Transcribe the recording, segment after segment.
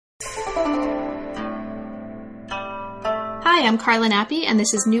Hi, I'm Carla Nappi, and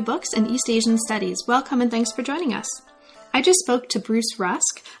this is New Books in East Asian Studies. Welcome and thanks for joining us. I just spoke to Bruce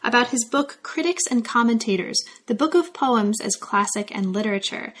Rusk about his book, Critics and Commentators, the Book of Poems as Classic and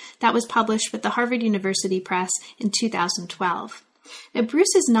Literature, that was published with the Harvard University Press in 2012. Now,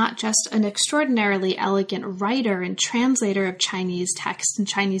 Bruce is not just an extraordinarily elegant writer and translator of Chinese text and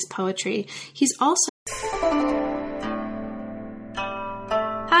Chinese poetry, he's also...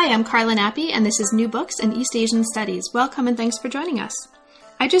 Hi, I'm Carla Nappi, and this is New Books in East Asian Studies. Welcome and thanks for joining us.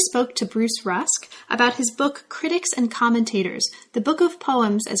 I just spoke to Bruce Rusk about his book, Critics and Commentators, the Book of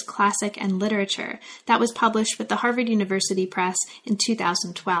Poems as Classic and Literature, that was published with the Harvard University Press in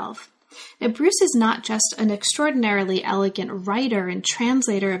 2012. Now, Bruce is not just an extraordinarily elegant writer and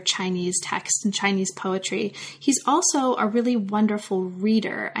translator of Chinese text and Chinese poetry. He's also a really wonderful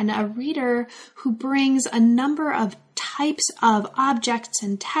reader, and a reader who brings a number of types of objects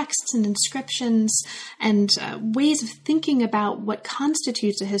and texts and inscriptions and ways of thinking about what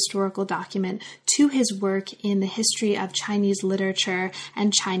constitutes a historical document to his work in the history of Chinese literature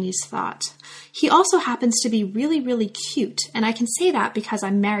and Chinese thought. He also happens to be really, really cute, and I can say that because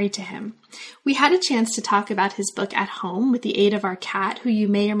I'm married to him. We had a chance to talk about his book at home with the aid of our cat, who you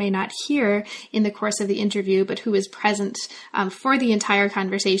may or may not hear in the course of the interview, but who was present for the entire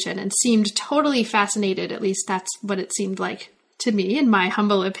conversation and seemed totally fascinated. At least that's what it seemed like to me, in my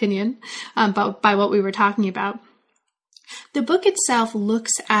humble opinion, by what we were talking about. The book itself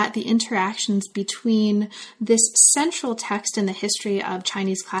looks at the interactions between this central text in the history of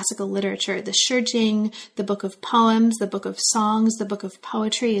Chinese classical literature, the Shijing, the Book of Poems, the Book of Songs, the Book of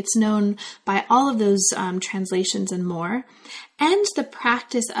Poetry. It's known by all of those translations and more. And the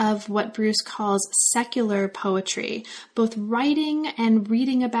practice of what Bruce calls secular poetry, both writing and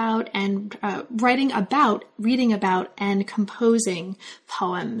reading about and reading about and composing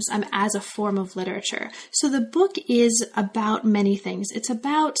poems as a form of literature. So the book is about many things. It's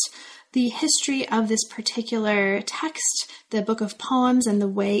about the history of this particular text, the Book of Poems, and the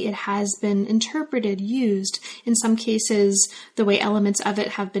way it has been interpreted, used, in some cases, the way elements of it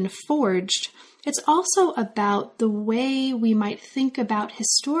have been forged. It's also about the way we might think about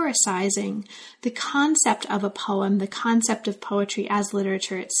historicizing the concept of a poem, the concept of poetry as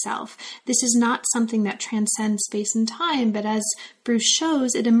literature itself. This is not something that transcends space and time, but as Bruce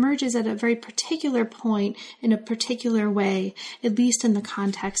shows, it emerges at a very particular point in a particular way, at least in the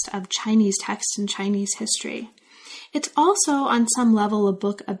context of Chinese text and Chinese history. It's also, on some level, a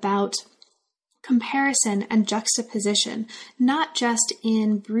book about comparison and juxtaposition, not just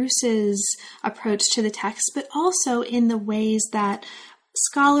in Bruce's approach to the text, but also in the ways that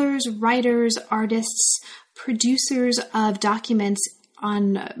scholars, writers, artists, producers of documents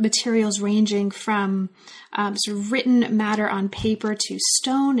on materials ranging from sort of written matter on paper to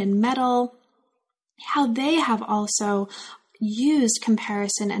stone and metal, how they have also used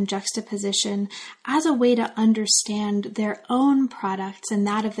comparison and juxtaposition as a way to understand their own products and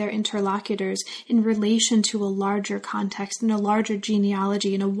that of their interlocutors in relation to a larger context and a larger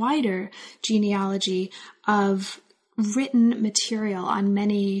genealogy and a wider genealogy of written material on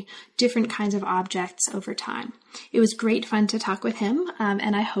many different kinds of objects over time. It was great fun to talk with him,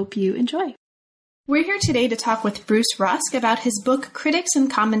 and I hope you enjoy. We're here today to talk with Bruce Rusk about his book, Critics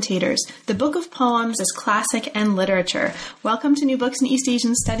and Commentators, the Book of Poems as Classic and Literature. Welcome to New Books in East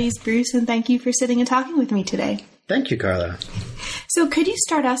Asian Studies, Bruce, and thank you for sitting and talking with me today. Thank you, Carla. So could you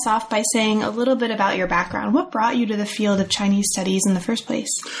start us off by saying a little bit about your background? What brought you to the field of Chinese studies in the first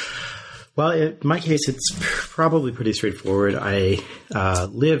place? Well, in my case, it's probably pretty straightforward. I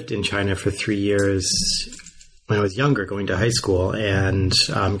lived in China for 3 years when I was younger, going to high school, and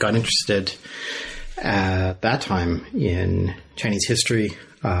got interested at that time in Chinese history,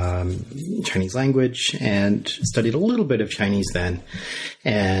 Chinese language, and studied a little bit of Chinese then,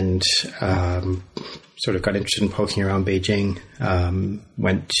 and sort of got interested in poking around Beijing,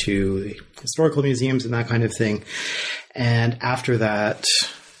 went to historical museums and that kind of thing. And after that,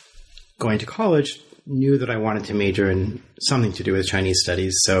 going to college, knew that I wanted to major in something to do with Chinese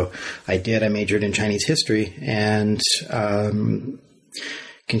studies. So I did. I majored in Chinese history and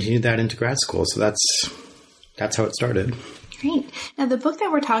continued that into grad school. So that's how it started. Great. Now, the book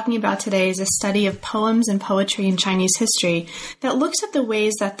that we're talking about today is a study of poems and poetry in Chinese history that looks at the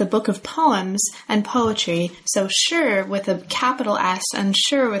ways that the Book of Poems and poetry, so Shi with a capital S and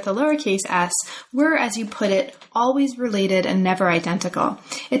Shi with a lowercase s, were, as you put it, always related and never identical.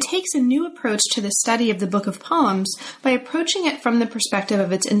 It takes a new approach to the study of the Book of Poems by approaching it from the perspective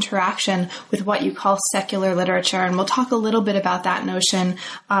of its interaction with what you call secular literature, and we'll talk a little bit about that notion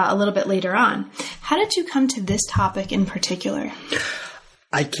a little bit later on. How did you come to this topic in particular?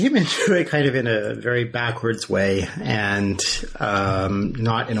 I came into it kind of in a very backwards way, and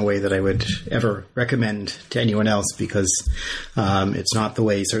not in a way that I would ever recommend to anyone else, because it's not the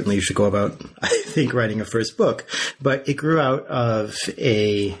way certainly you should go about, I think, writing a first book. But it grew out of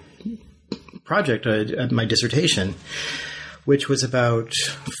a project, my dissertation, which was about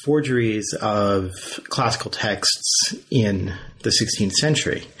forgeries of classical texts in the 16th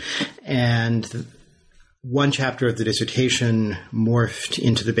century. And one chapter of the dissertation morphed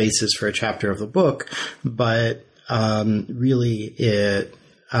into the basis for a chapter of the book, but really it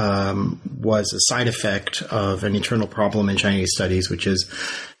was a side effect of an internal problem in Chinese studies, which is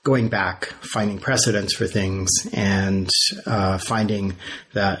going back, finding precedents for things, and finding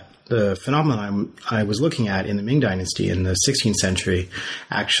that the phenomenon I was looking at in the Ming Dynasty in the 16th century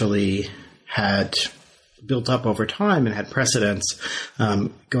actually had built up over time and had precedents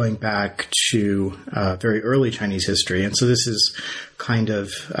going back to very early Chinese history. And so this is kind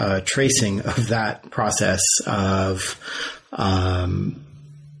of tracing of that process of the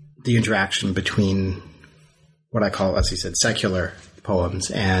interaction between what I call, as you said, secular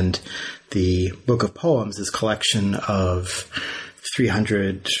poems and the Book of Poems, this collection of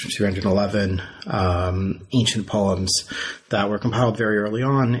 311 ancient poems that were compiled very early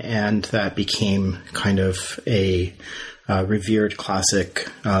on, and that became kind of a revered classic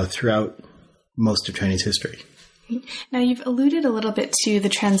throughout most of Chinese history. Now, you've alluded a little bit to the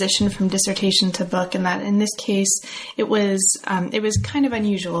transition from dissertation to book, and that in this case, it was kind of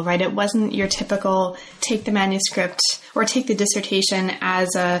unusual, right? It wasn't your typical take the manuscript or take the dissertation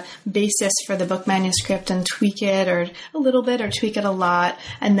as a basis for the book manuscript and tweak it or a little bit or tweak it a lot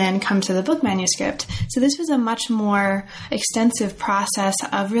and then come to the book manuscript. So this was a much more extensive process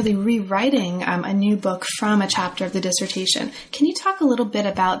of really rewriting a new book from a chapter of the dissertation. Can you talk a little bit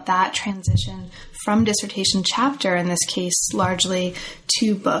about that transition from dissertation chapter, in this case, largely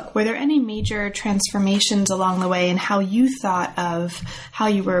to book? Were there any major transformations along the way in how you thought of how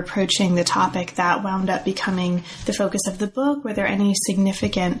you were approaching the topic that wound up becoming the focus of the book? Were there any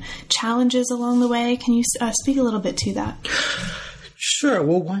significant challenges along the way? Can you speak a little bit to that? Sure.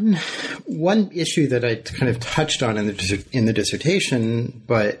 Well, one issue that I kind of touched on in the dissertation,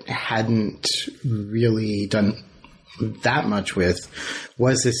 but hadn't really done that much with,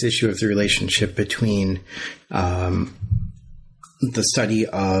 was this issue of the relationship between the study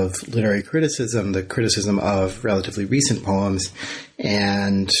of literary criticism, the criticism of relatively recent poems,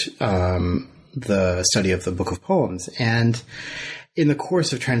 and the study of the Book of Poems. And in the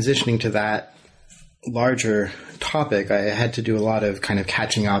course of transitioning to that larger topic, I had to do a lot of kind of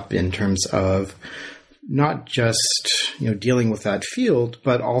catching up in terms of not just, dealing with that field,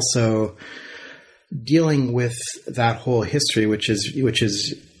 but also dealing with that whole history, which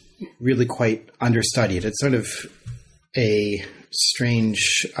is really quite understudied. It's sort of a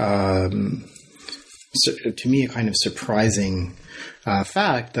strange, to me, a kind of surprising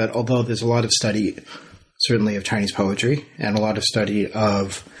fact that although there's a lot of study, certainly of Chinese poetry, and a lot of study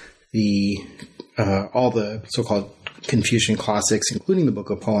of the all the so-called Confucian classics, including the Book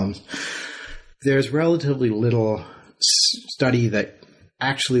of Poems, there's relatively little study that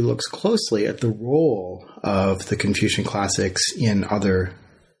actually looks closely at the role of the Confucian classics in other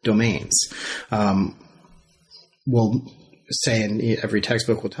domains. We'll say, in every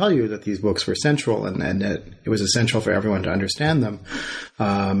textbook will tell you that these books were central and that it was essential for everyone to understand them,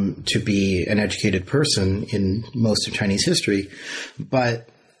 to be an educated person in most of Chinese history. But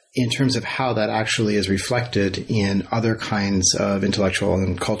in terms of how that actually is reflected in other kinds of intellectual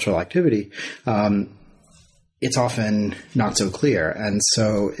and cultural activity, it's often not so clear. And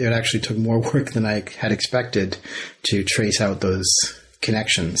so it actually took more work than I had expected to trace out those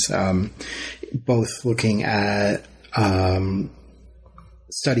connections, both looking at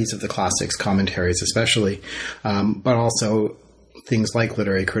studies of the classics, commentaries especially, but also things like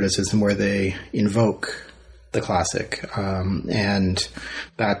literary criticism where they invoke the classic. And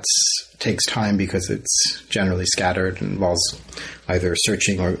that takes time because it's generally scattered and involves either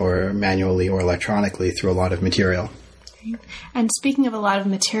searching or manually or electronically through a lot of material. And speaking of a lot of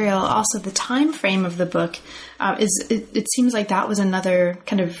material, also the time frame of the book it seems like that was another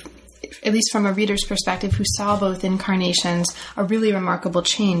kind of, at least from a reader's perspective who saw both incarnations, a really remarkable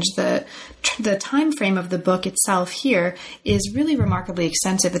change. The time frame of the book itself here is really remarkably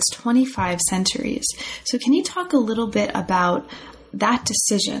extensive. It's 25 centuries. So can you talk a little bit about that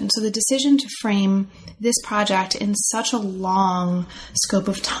decision? So the decision to frame this project in such a long scope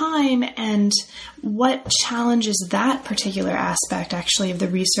of time, and what challenges that particular aspect actually of the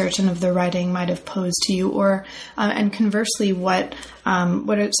research and of the writing might have posed to you, or and conversely, what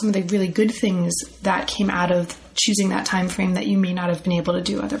are some of the really good things that came out of choosing that time frame that you may not have been able to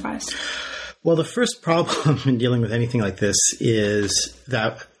do otherwise? Well, the first problem in dealing with anything like this is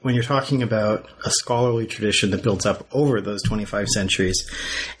that when you're talking about a scholarly tradition that builds up over those 25 centuries,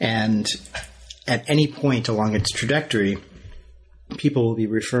 and at any point along its trajectory, people will be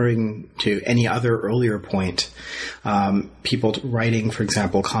referring to any other earlier point. People writing, for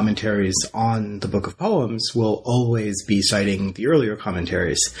example, commentaries on the Book of Poems will always be citing the earlier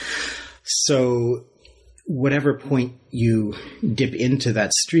commentaries. So whatever point you dip into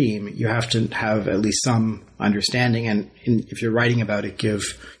that stream, you have to have at least some understanding. And if you're writing about it, give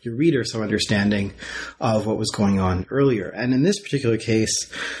your reader some understanding of what was going on earlier. And in this particular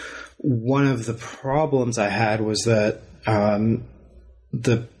case, one of the problems I had was that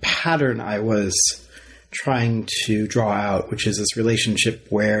the pattern I was trying to draw out, which is this relationship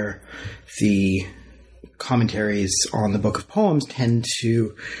where the commentaries on the Book of Poems tend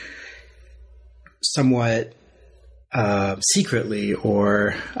to somewhat secretly,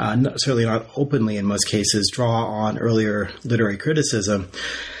 or certainly not openly in most cases, draw on earlier literary criticism,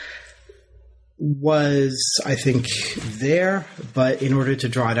 was, I think, there, but in order to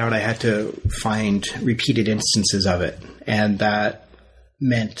draw it out, I had to find repeated instances of it, and that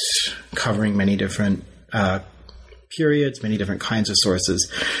meant covering many different periods, many different kinds of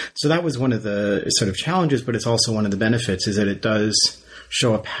sources. So that was one of the sort of challenges, but it's also one of the benefits, is that it does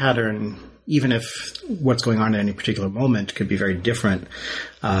show a pattern, even if what's going on at any particular moment could be very different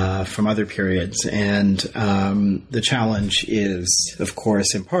from other periods. And the challenge is, of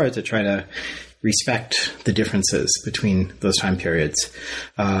course, in part to try to respect the differences between those time periods,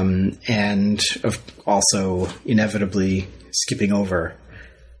 and also inevitably skipping over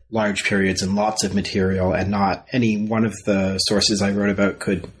large periods and lots of material, and not any one of the sources I wrote about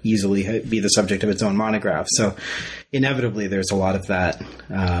could easily be the subject of its own monograph. So inevitably there's a lot of that.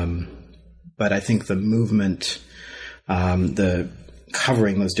 But I think the movement, the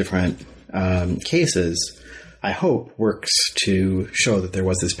covering those different cases, I hope works to show that there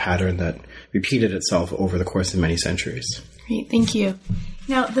was this pattern that repeated itself over the course of many centuries. Great, thank you.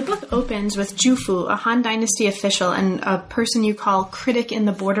 Now, the book opens with Jufu, a Han Dynasty official and a person you call critic in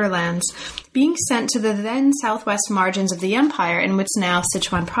the borderlands, being sent to the then southwest margins of the empire in what's now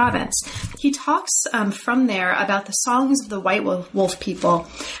Sichuan province. He talks from there about the songs of the White Wolf people,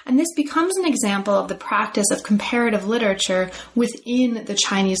 and this becomes an example of the practice of comparative literature within the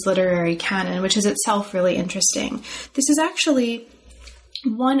Chinese literary canon, which is itself really interesting. This is actually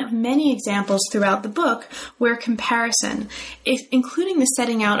one of many examples throughout the book where comparison, including the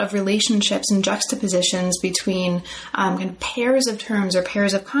setting out of relationships and juxtapositions between kind of pairs of terms or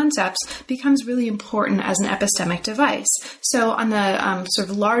pairs of concepts, becomes really important as an epistemic device. So on the sort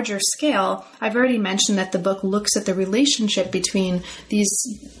of larger scale, I've already mentioned that the book looks at the relationship between these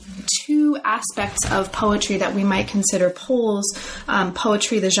two aspects of poetry that we might consider poles,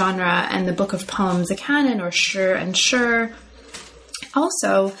 poetry, the genre, and the Book of Poems, the canon, or shi and shi.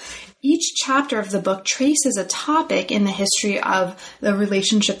 Also, each chapter of the book traces a topic in the history of the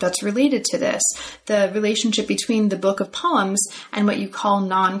relationship that's related to this, the relationship between the Book of Poems and what you call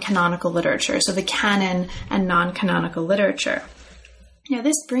non-canonical literature, so the canon and non-canonical literature. Now,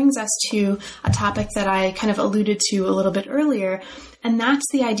 this brings us to a topic that I kind of alluded to a little bit earlier, and that's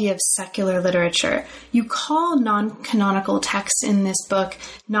the idea of secular literature. You call non-canonical texts in this book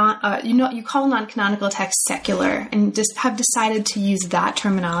you call non-canonical texts secular, and just have decided to use that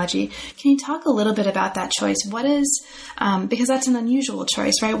terminology. Can you talk a little bit about that choice? What is, because that's an unusual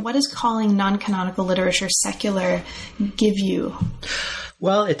choice, right? What does calling non-canonical literature secular give you?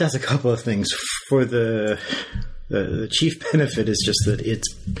 Well, it does a couple of things. For the chief benefit is just that it's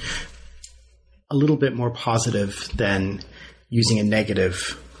a little bit more positive than using a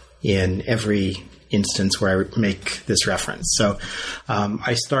negative in every instance where I make this reference. So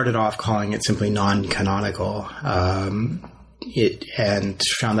I started off calling it simply non-canonical, and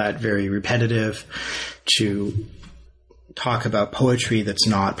found that very repetitive to talk about poetry that's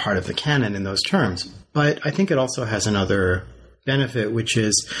not part of the canon in those terms. But I think it also has another benefit, which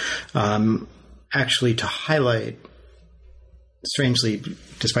is actually to highlight, strangely,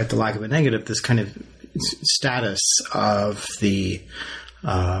 despite the lack of a negative, this kind of status of the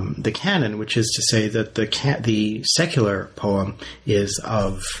canon, which is to say that the secular poem is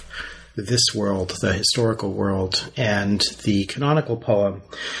of this world, the historical world, and the canonical poem,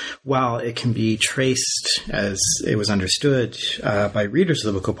 while it can be traced, as it was understood by readers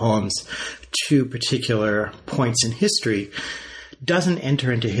of the Book of Poems, to particular points in history, doesn't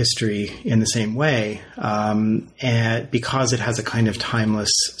enter into history in the same way, and because it has a kind of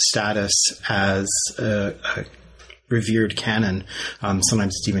timeless status as a revered canon.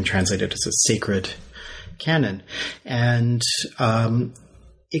 Sometimes it's even translated as a sacred canon. And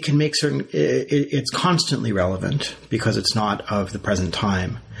it can make it's constantly relevant because it's not of the present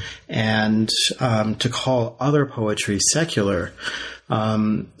time. And to call other poetry secular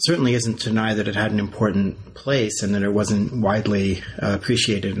certainly isn't to deny that it had an important place and that it wasn't widely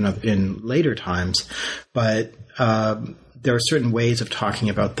appreciated in later times. But there are certain ways of talking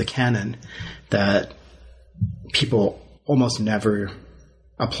about the canon that people almost never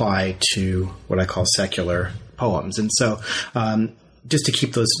apply to what I call secular poems. And so just to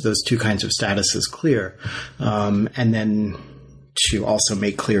keep those two kinds of statuses clear, and then to also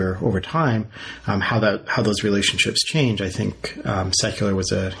make clear over time how those relationships change, I think secular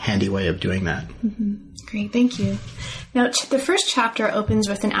was a handy way of doing that. Mm-hmm. Great, thank you. Now, the first chapter opens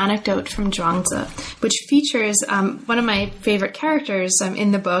with an anecdote from Zhuangzi, which features one of my favorite characters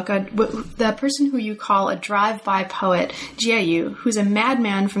in the book, the person who you call a drive-by poet, Jie Yu, who's a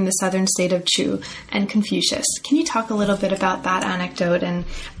madman from the southern state of Chu, and Confucius. Can you talk a little bit about that anecdote and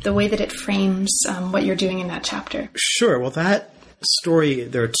the way that it frames what you're doing in that chapter? Sure. Well, that story,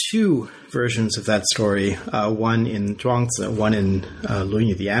 there are two versions of that story, one in Zhuangzi, one in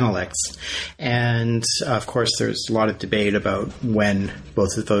Lunya, the Analects. And of course, there's a lot of debate about when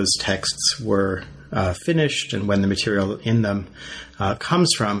both of those texts were finished and when the material in them comes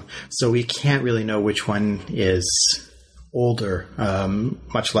from. So we can't really know which one is older,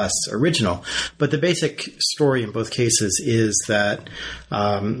 much less original. But the basic story in both cases is that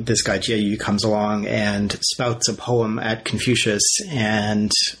this guy Jie Yu comes along and spouts a poem at Confucius, and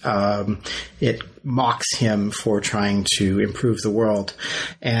it mocks him for trying to improve the world.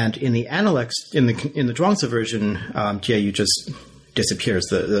 And in the Analects, in the Zhuangzi version, Jie Yu just disappears.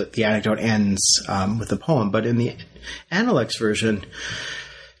 The anecdote ends with the poem. But in the Analects version,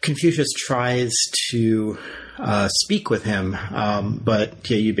 Confucius tries to speak with him, but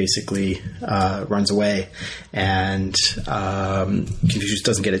Jie Yu basically runs away, and Confucius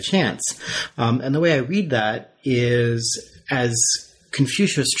doesn't get a chance. And the way I read that is as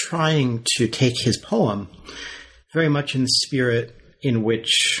Confucius trying to take his poem very much in the spirit in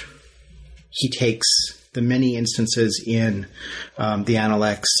which he takes the many instances in the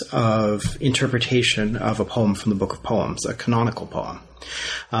Analects of interpretation of a poem from the Book of Poems, a canonical poem.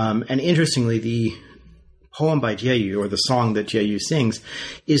 And interestingly, the poem by Jie Yu, or the song that Jie Yu sings,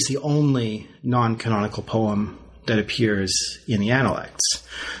 is the only non-canonical poem that appears in the Analects.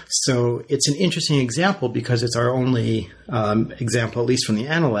 So it's an interesting example because it's our only example, at least from the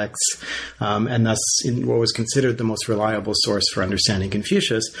Analects, and thus in what was considered the most reliable source for understanding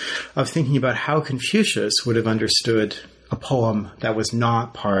Confucius, of thinking about how Confucius would have understood a poem that was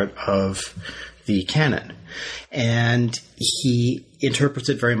not part of the canon. And he interprets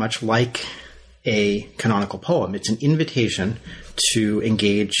it very much like a canonical poem. It's an invitation to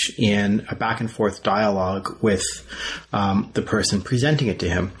engage in a back and forth dialogue with the person presenting it to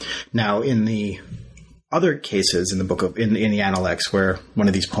him. Now, in the other cases in the book in the Analects, where one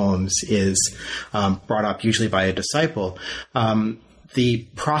of these poems is brought up usually by a disciple, the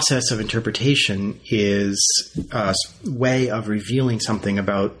process of interpretation is a way of revealing something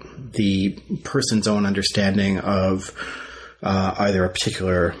about the person's own understanding of either a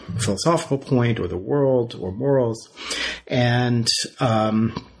particular philosophical point or the world or morals. And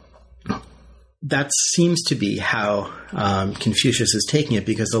that seems to be how Confucius is taking it,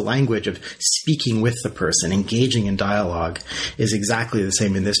 because the language of speaking with the person, engaging in dialogue, is exactly the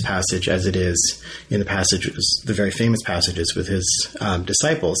same in this passage as it is in the passages, the very famous passages with his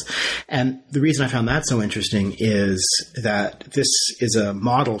disciples. And the reason I found that so interesting is that this is a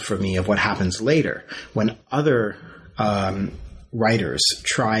model for me of what happens later when other writers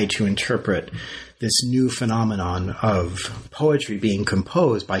try to interpret this new phenomenon of poetry being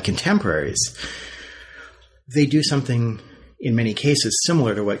composed by contemporaries. They do something, in many cases,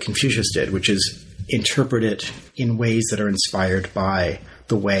 similar to what Confucius did, which is interpret it in ways that are inspired by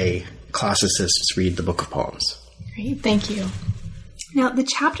the way classicists read the Book of Poems. Great, thank you. Now, the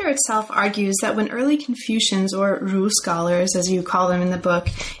chapter itself argues that when early Confucians, or Ru scholars, as you call them in the book,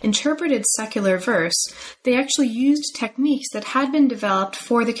 interpreted secular verse, they actually used techniques that had been developed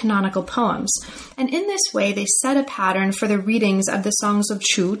for the canonical poems. And in this way, they set a pattern for the readings of the songs of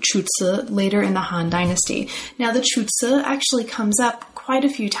Chu, Chu-Tzu, later in the Han Dynasty. Now, the Chu-Tzu actually comes up quite a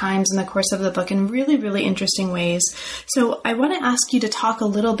few times in the course of the book in really, really interesting ways. So I want to ask you to talk a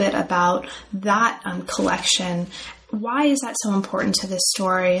little bit about that collection. Why is that so important to this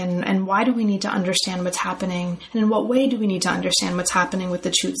story, and why do we need to understand what's happening? And in what way do we need to understand what's happening with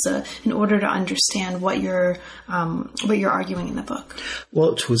the Chu-Tzu in order to understand what you're arguing in the book?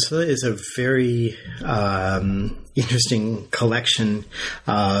 Well, Chu-Tzu is a very interesting collection.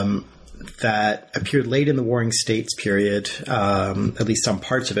 that appeared late in the Warring States period. At least some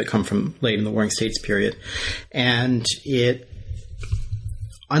parts of it come from late in the Warring States period. And it,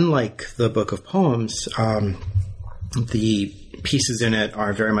 unlike the Book of Poems, the pieces in it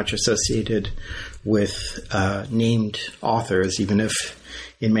are very much associated with named authors, even if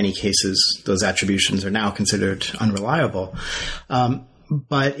in many cases those attributions are now considered unreliable.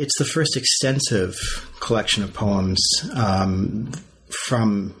 But it's the first extensive collection of poems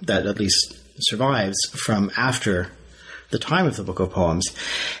from that at least survives from after the time of the Book of Poems.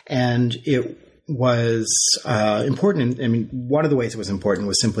 And it was important. I mean, one of the ways it was important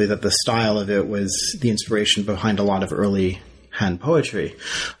was simply that the style of it was the inspiration behind a lot of early Han poetry.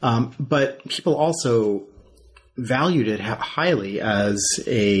 But people also valued it highly as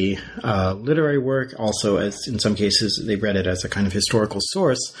a literary work, also as in some cases they read it as a kind of historical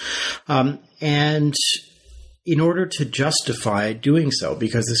source. And in order to justify doing so,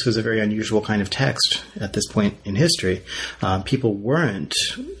 because this was a very unusual kind of text at this point in history, people weren't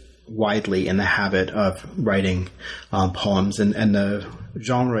widely in the habit of writing poems, and the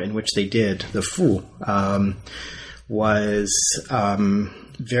genre in which they did, the fu, was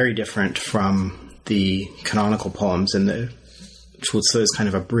very different from the canonical poems, and the Chuzi is kind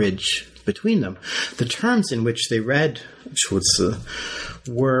of a bridge between them. The terms in which they read Chuzi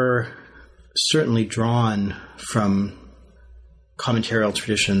were certainly drawn from commentarial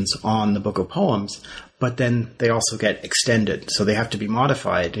traditions on the Book of Poems, but then they also get extended. So they have to be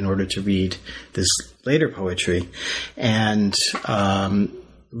modified in order to read this later poetry and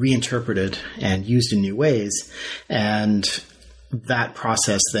reinterpreted and used in new ways. And that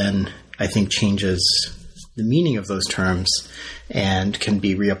process then, I think, changes the meaning of those terms and can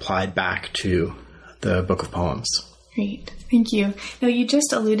be reapplied back to the Book of Poems. Great. Thank you. Now, you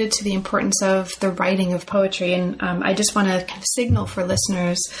just alluded to the importance of the writing of poetry, and I just want to kind of signal for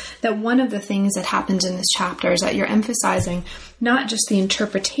listeners that one of the things that happens in this chapter is that you're emphasizing not just the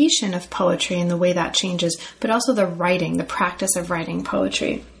interpretation of poetry and the way that changes, but also the writing, the practice of writing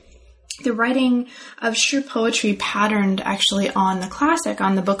poetry. The writing of sheer poetry patterned actually on the classic,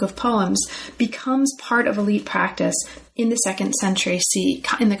 on the Book of Poems, becomes part of elite practice in the 2nd century CE,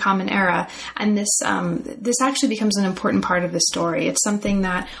 in the Common Era. And this actually becomes an important part of the story. It's something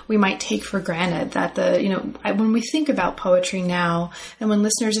that we might take for granted, that when we think about poetry now, and when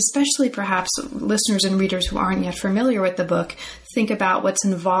listeners, especially perhaps listeners and readers who aren't yet familiar with the book, think about what's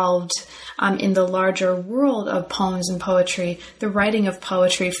involved in the larger world of poems and poetry, the writing of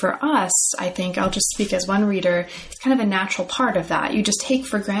poetry for us, I think, I'll just speak as one reader, it's kind of a natural part of that. You just take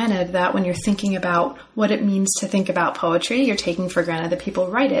for granted that when you're thinking about what it means to think about poetry, you're taking for granted that people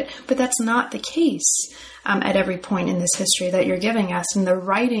write it. But that's not the case at every point in this history that you're giving us. And the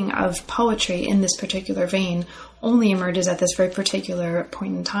writing of poetry in this particular vein only emerges at this very particular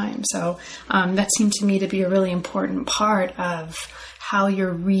point in time. So that seemed to me to be a really important part of how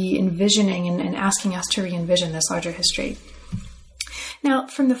you're re-envisioning and asking us to re-envision this larger history. Now,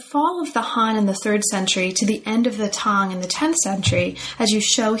 from the fall of the Han in the 3rd century to the end of the Tang in the 10th century, as you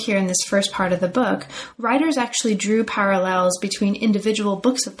show here in this first part of the book, writers actually drew parallels between individual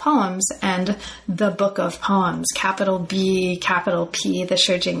books of poems and the Book of Poems, capital B, capital P, the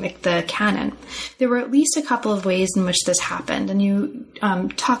Shijing, the canon. There were at least a couple of ways in which this happened, and you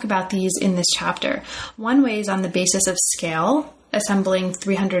talk about these in this chapter. One way is on the basis of scale, assembling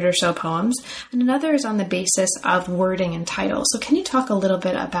 300 or so poems, and another is on the basis of wording and title. So can you talk a little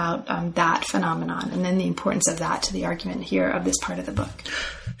bit about that phenomenon and then the importance of that to the argument here of this part of the book?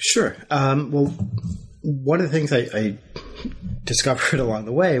 Sure. Well, one of the things I discovered along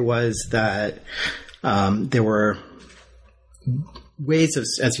the way was that there were ways of,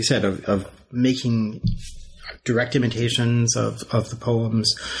 as you said, of making direct imitations of the poems,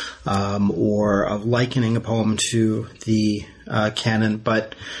 or of likening a poem to the canon,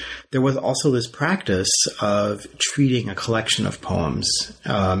 but there was also this practice of treating a collection of poems,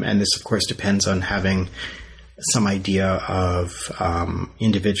 and this, of course, depends on having some idea of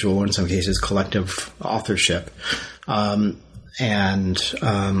individual, or in some cases, collective authorship, and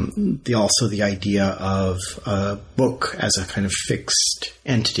also the idea of a book as a kind of fixed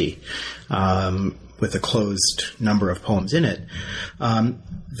entity, with a closed number of poems in it,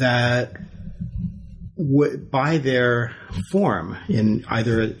 that by their form, in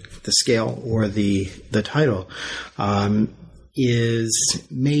either the scale or the title, is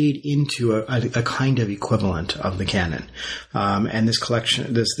made into a kind of equivalent of the canon. And this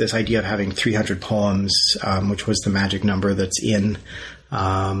collection, this idea of having 300 poems, which was the magic number that's in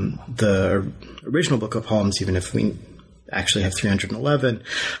the original Book of Poems, even if we actually have 311,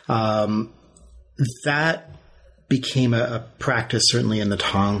 that became a practice, certainly in the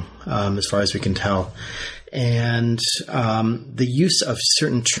Tang, as far as we can tell. And the use of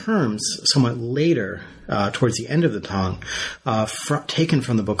certain terms somewhat later, towards the end of the Tang, taken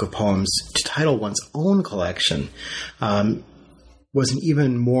from the Book of Poems to title one's own collection, was an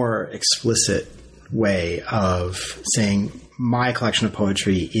even more explicit way of saying my collection of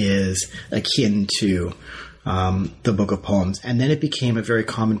poetry is akin to the Book of Poems. And then it became a very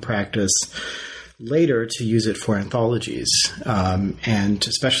common practice later to use it for anthologies, and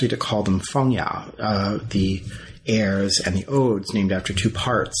especially to call them fangyao, the airs and the odes named after two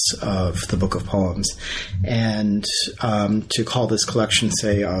parts of the Book of Poems, and to call this collection,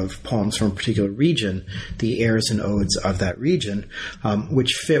 say, of poems from a particular region, the airs and odes of that region,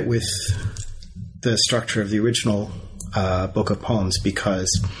 which fit with the structure of the original Book of Poems, because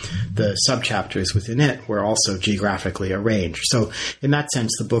the subchapters within it were also geographically arranged. So in that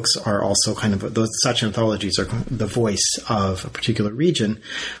sense, the books are also kind of, such anthologies are the voice of a particular region.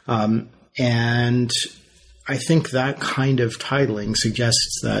 And I think that kind of titling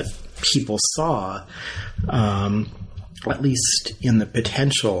suggests that people saw, at least in the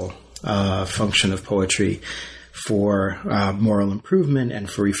potential function of poetry, for moral improvement and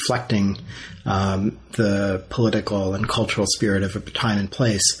for reflecting the political and cultural spirit of a time and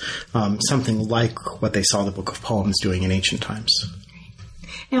place, something like what they saw the Book of Poems doing in ancient times.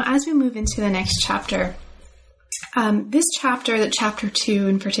 Now, as we move into the next chapter, this chapter, chapter 2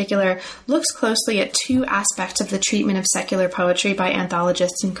 in particular, looks closely at two aspects of the treatment of secular poetry by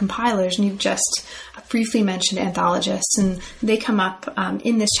anthologists and compilers. And you've just briefly mentioned anthologists, and they come up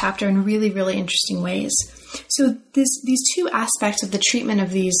in this chapter in really, really interesting ways. So these two aspects of the treatment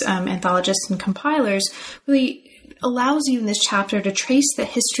of these anthologists and compilers really allows you in this chapter to trace the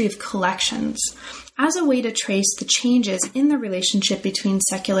history of collections as a way to trace the changes in the relationship between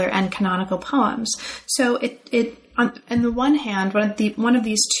secular and canonical poems. So it on the one hand, one of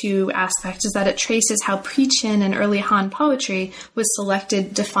these two aspects is that it traces how pre-Qin and early Han poetry was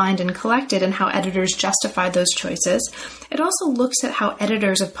selected, defined, and collected, and how editors justified those choices. It also looks at how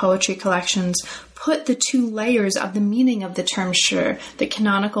editors of poetry collections put the two layers of the meaning of the term shi, the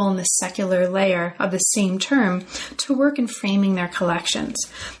canonical and the secular layer of the same term, to work in framing their collections.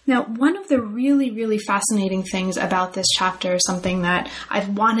 Now, one of the really, really fascinating things about this chapter, something that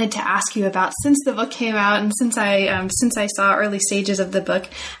I've wanted to ask you about since the book came out and since I saw early stages of the book,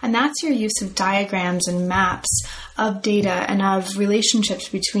 and that's your use of diagrams and maps of data and of relationships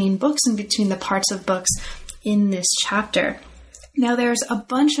between books and between the parts of books in this chapter. Now, there's a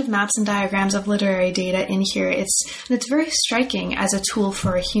bunch of maps and diagrams of literary data in here. It's very striking as a tool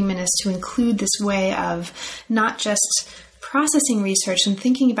for a humanist to include this way of not just processing research and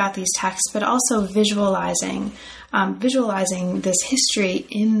thinking about these texts, but also visualizing this history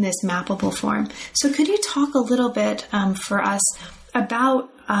in this mappable form. So could you talk a little bit for us about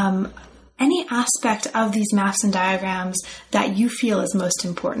any aspect of these maps and diagrams that you feel is most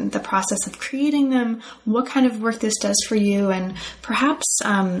important, the process of creating them, what kind of work this does for you, and perhaps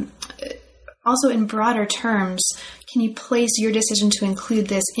also in broader terms, can you place your decision to include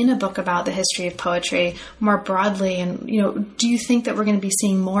this in a book about the history of poetry more broadly? And, do you think that we're going to be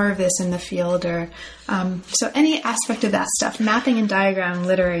seeing more of this in the field, or so any aspect of that stuff, mapping and diagram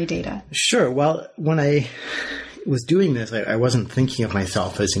literary data? Sure. Well, when I was doing this, I wasn't thinking of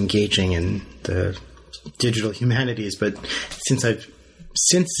myself as engaging in the digital humanities, but since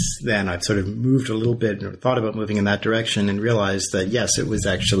then I've sort of moved a little bit or thought about moving in that direction and realized that, yes, it was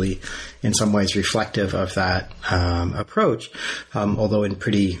actually in some ways reflective of that approach, although in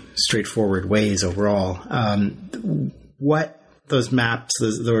pretty straightforward ways overall. What those maps,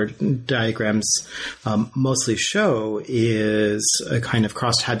 those diagrams mostly show is a kind of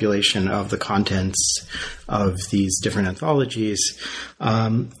cross-tabulation of the contents of these different anthologies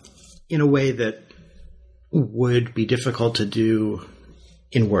in a way that would be difficult to do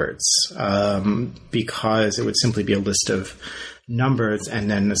in words, because it would simply be a list of numbers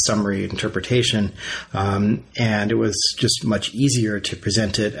and then a summary interpretation. And it was just much easier to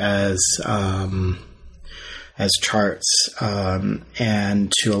present it as charts,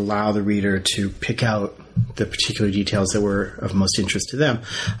 and to allow the reader to pick out the particular details that were of most interest to them.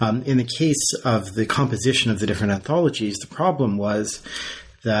 In the case of the composition of the different anthologies, the problem was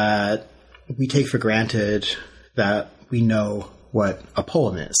that we take for granted that we know what a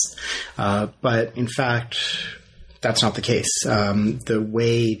poem is. But in fact, that's not the case. The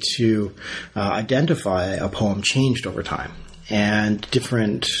way to identify a poem changed over time. And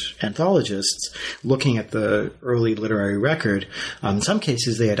different anthologists, looking at the early literary record, in some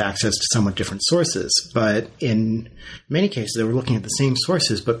cases they had access to somewhat different sources, but in many cases they were looking at the same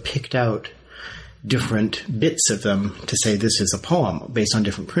sources but picked out different bits of them to say this is a poem based on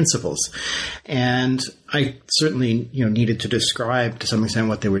different principles. And I certainly, needed to describe to some extent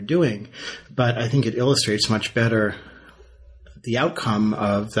what they were doing, but I think it illustrates much better the outcome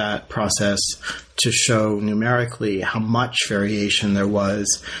of that process to show numerically how much variation there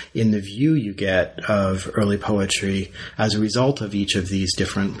was in the view you get of early poetry as a result of each of these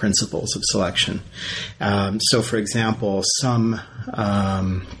different principles of selection. So, for example, some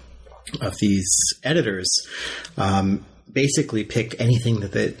of these editors basically picked anything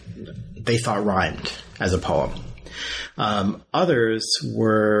that they thought rhymed as a poem. Others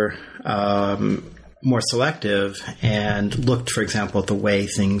were more selective and looked, for example, at the way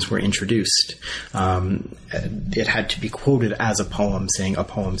things were introduced. It had to be quoted as a poem, saying a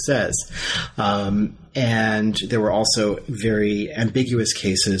poem says. And there were also very ambiguous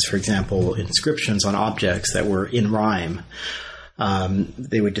cases, for example, inscriptions on objects that were in rhyme.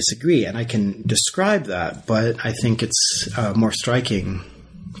 They would disagree, and I can describe that, but I think it's more striking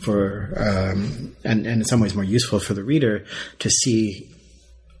for, and in some ways more useful for the reader to see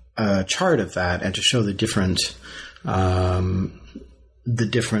a chart of that and to show the different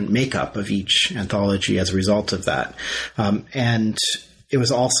makeup of each anthology as a result of that. And it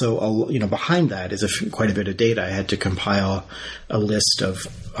was also, behind that is quite a bit of data. I had to compile a list of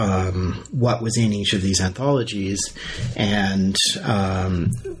what was in each of these anthologies and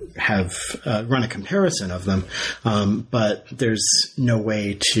have run a comparison of them. But there's no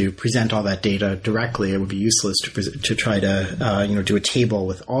way to present all that data directly. It would be useless to try to do a table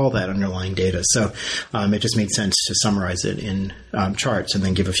with all that underlying data. So it just made sense to summarize it in charts and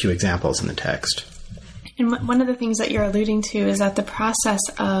then give a few examples in the text. And one of the things that you're alluding to is that the process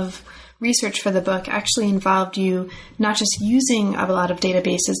of research for the book actually involved you not just using a lot of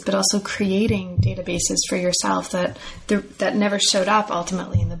databases, but also creating databases for yourself that never showed up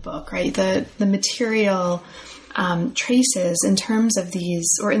ultimately in the book, right? The material traces in terms of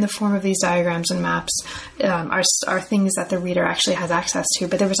these, or in the form of these diagrams and maps, are things that the reader actually has access to.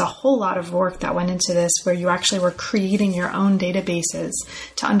 But there was a whole lot of work that went into this where you actually were creating your own databases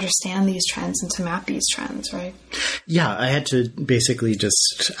to understand these trends and to map these trends, right? Yeah, I had to basically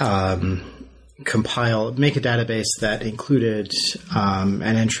just make a database that included an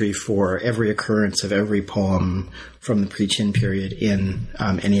entry for every occurrence of every poem from the pre-Qin period in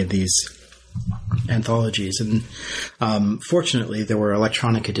any of these anthologies. And fortunately, there were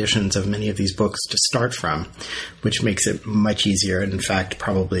electronic editions of many of these books to start from, which makes it much easier. And in fact,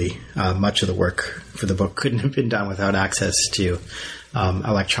 probably much of the work for the book couldn't have been done without access to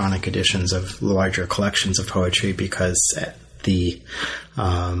electronic editions of larger collections of poetry, because the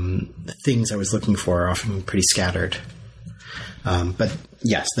things I was looking for are often pretty scattered. But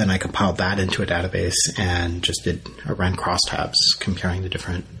yes, then I compiled that into a database and just ran crosstabs comparing the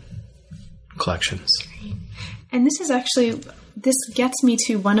different collections. And this gets me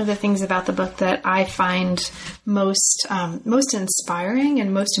to one of the things about the book that I find most inspiring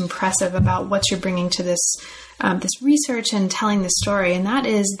and most impressive about what you're bringing to this research and telling this story, and that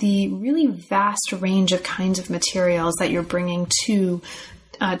is the really vast range of kinds of materials that you're bringing to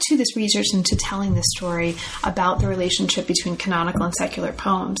this research and to telling this story about the relationship between canonical and secular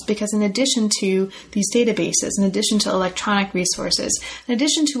poems. Because in addition to these databases, in addition to electronic resources, in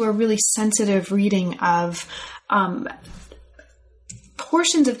addition to a really sensitive reading of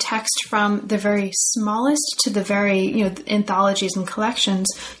portions of text from the very smallest to the very, anthologies and collections,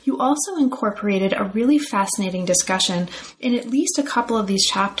 you also incorporated a really fascinating discussion in at least a couple of these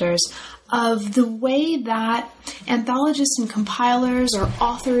chapters of the way that anthologists and compilers or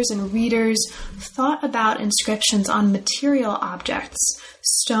authors and readers thought about inscriptions on material objects,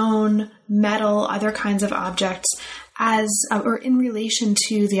 stone, metal, other kinds of objects, or in relation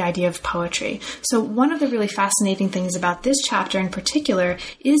to the idea of poetry. So one of the really fascinating things about this chapter in particular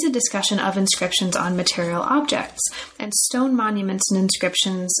is a discussion of inscriptions on material objects. And stone monuments and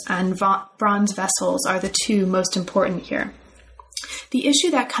inscriptions and bronze vessels are the two most important here. The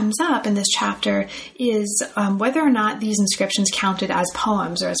issue that comes up in this chapter is whether or not these inscriptions counted as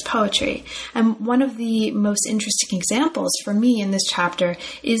poems or as poetry. And one of the most interesting examples for me in this chapter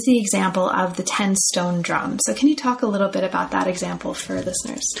is the example of the 10 stone drums. So can you talk a little bit about that example for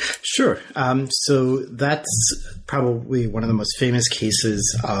listeners? Sure. So that's probably one of the most famous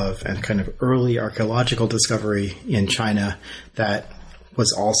cases of a kind of early archaeological discovery in China that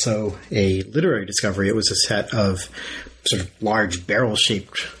was also a literary discovery. It was a set of sort of large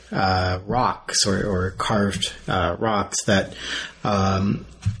barrel-shaped rocks or carved rocks that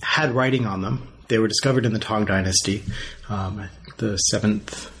had writing on them. They were discovered in the Tang Dynasty, the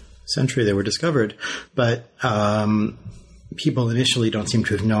 7th century they were discovered. But people initially don't seem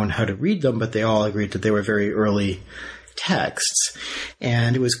to have known how to read them, but they all agreed that they were very early texts.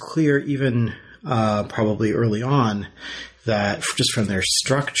 And it was clear even probably early on that just from their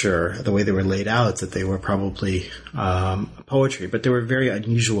structure, the way they were laid out, that they were probably poetry. But they were very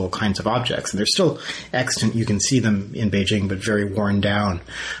unusual kinds of objects. And they're still extant. You can see them in Beijing, but very worn down.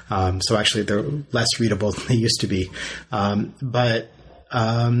 So actually they're less readable than they used to be. But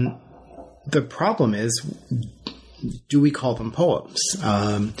the problem is, do we call them poems?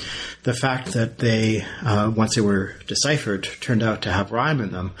 The fact that they, once they were deciphered, turned out to have rhyme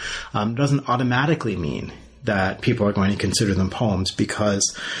in them, doesn't automatically mean that people are going to consider them poems,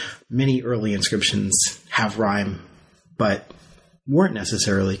 because many early inscriptions have rhyme, but weren't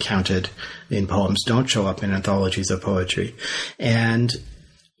necessarily counted in poems, don't show up in anthologies of poetry. And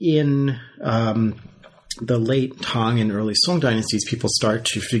in the late Tang and early Song dynasties, people start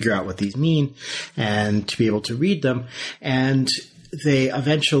to figure out what these mean and to be able to read them. And they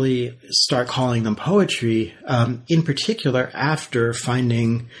eventually start calling them poetry, in particular after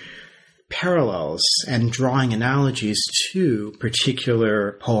finding parallels and drawing analogies to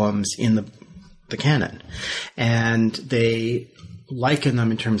particular poems in the canon. And they liken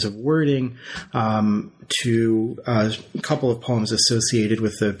them in terms of wording to a couple of poems associated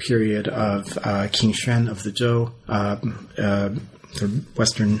with the period of King Xuan of the Zhou, the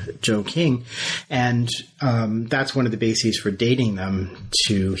Western Zhou king. And that's one of the bases for dating them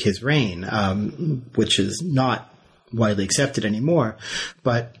to his reign, which is not widely accepted anymore,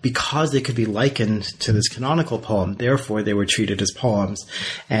 but because they could be likened to this canonical poem, therefore they were treated as poems.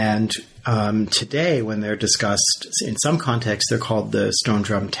 And today, when they're discussed, in some contexts they're called the Stone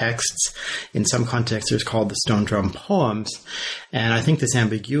Drum texts, in some contexts they're called the Stone Drum poems. And I think this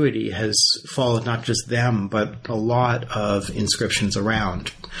ambiguity has followed not just them, but a lot of inscriptions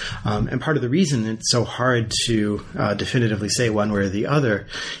around. And part of the reason it's so hard to definitively say one way or the other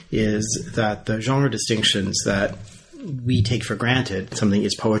is that the genre distinctions that we take for granted, something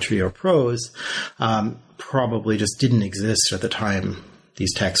is poetry or prose, probably just didn't exist at the time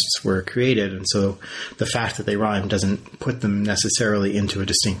these texts were created. And so the fact that they rhyme doesn't put them necessarily into a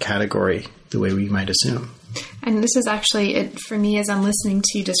distinct category the way we might assume. And this is actually, for me, as I'm listening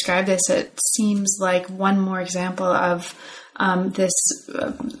to you describe this, it seems like one more example of this,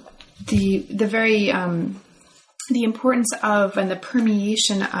 the very the importance of and the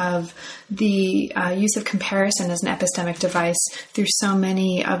permeation of the use of comparison as an epistemic device through so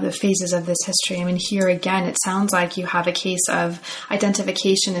many of the phases of this history. I mean, here again, it sounds like you have a case of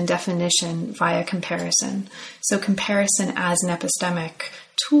identification and definition via comparison. So comparison as an epistemic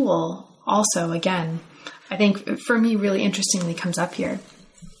tool also, again, I think for me really interestingly comes up here.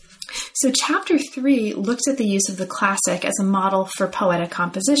 So chapter 3 looks at the use of the classic as a model for poetic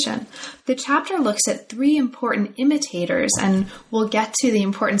composition. The chapter looks at 3 important imitators, and we'll get to the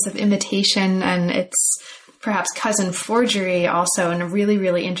importance of imitation and its perhaps cousin forgery also in a really,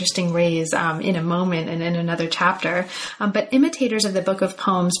 really interesting ways in a moment and in another chapter. But imitators of the Book of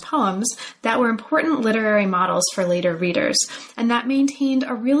Poems that were important literary models for later readers, and that maintained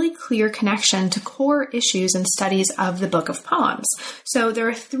a really clear connection to core issues and studies of the Book of Poems. So there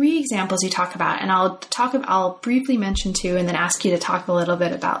are 3 examples you talk about, and I'll briefly mention 2 and then ask you to talk a little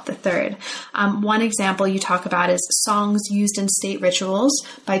bit about the third. One example you talk about is songs used in state rituals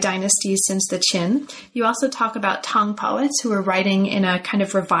by dynasties since the Qin. You also talk about Tang poets who are writing in a kind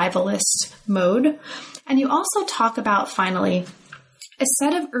of revivalist mode. And you also talk about, finally, a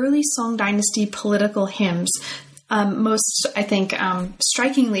set of early Song dynasty political hymns, most, I think,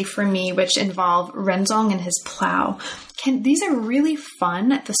 strikingly for me, which involve Renzong and his plow. These are really fun.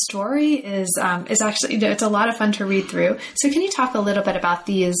 The story is actually, it's a lot of fun to read through. So can you talk a little bit about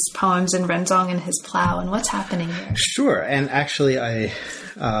these poems and Renzong and his plow and what's happening here? Sure. And actually,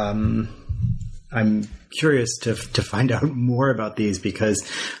 I'm curious to find out more about these because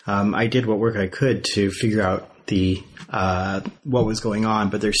I did what work I could to figure out what was going on,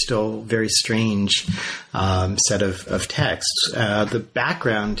 but they're still very strange set of texts. The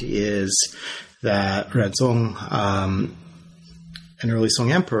background is that Renzong, an early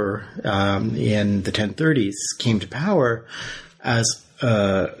Song emperor in the 1030s, came to power as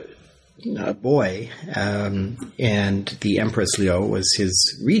a boy, and the Empress Liu was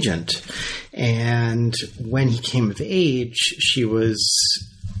his regent. And when he came of age, she was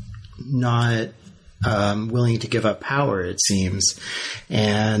not willing to give up power, it seems,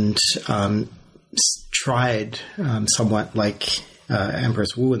 and tried, somewhat like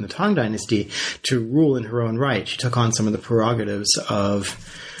Empress Wu in the Tang Dynasty, to rule in her own right. She took on some of the prerogatives of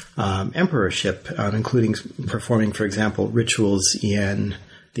emperorship, including performing, for example, rituals in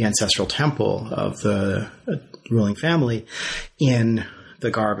the ancestral temple of the ruling family in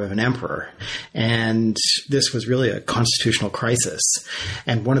the garb of an emperor. And this was really a constitutional crisis.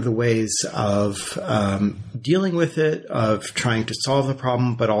 And one of the ways of dealing with it, of trying to solve the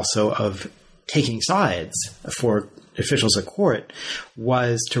problem, but also of taking sides for officials at court,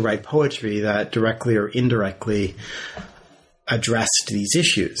 was to write poetry that directly or indirectly addressed these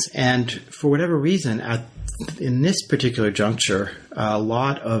issues. And for whatever reason, in this particular juncture, a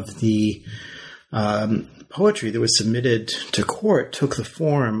lot of the poetry that was submitted to court took the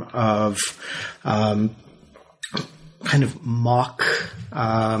form of kind of mock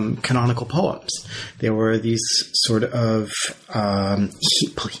canonical poems. There were these sort of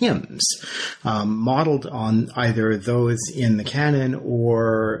hymns modeled on either those in the canon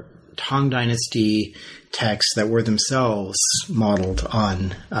or Tang Dynasty texts that were themselves modeled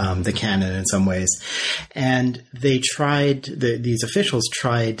on the canon in some ways. And they tried, these officials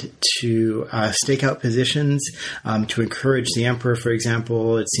tried to stake out positions, to encourage the emperor, for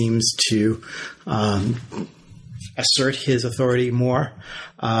example, it seems, to assert his authority more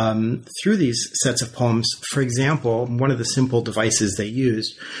through these sets of poems. For example, one of the simple devices they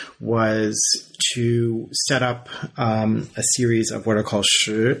used was to set up a series of what are called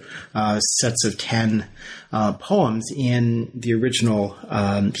shi, sets of 10 poems in the original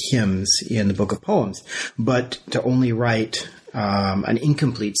hymns in the Book of Poems, but to only write an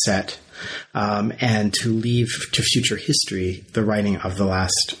incomplete set and to leave to future history the writing of the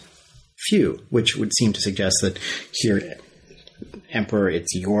last few, which would seem to suggest that here, Emperor,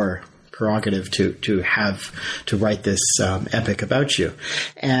 it's your prerogative to write this epic about you.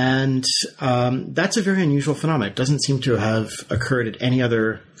 And that's a very unusual phenomenon. It doesn't seem to have occurred at any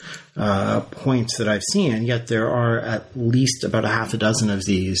other points that I've seen, and yet there are at least about a half a dozen of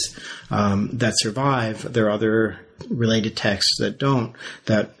these that survive. There are other related texts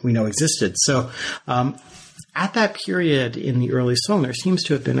that we know existed. So at that period in the early Song, there seems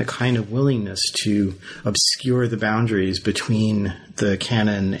to have been a kind of willingness to obscure the boundaries between the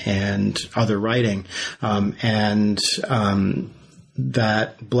canon and other writing, and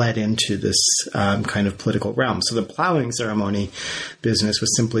that bled into this kind of political realm. So the plowing ceremony business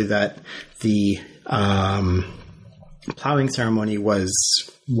was simply that the plowing ceremony was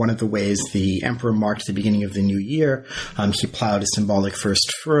one of the ways the emperor marked the beginning of the new year. He plowed a symbolic first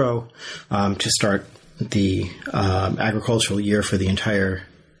furrow to start the agricultural year for the entire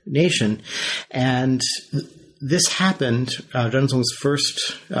nation. And this happened, Zhenzong's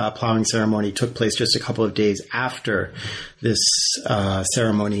first plowing ceremony took place just a couple of days after this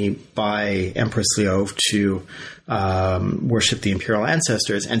ceremony by Empress Liu to worship the imperial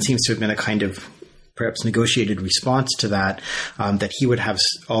ancestors, and seems to have been a kind of perhaps negotiated response to that, that he would have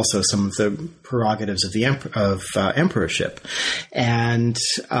also some of the prerogatives of the emperorship. And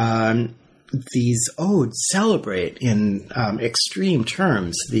these odes celebrate in extreme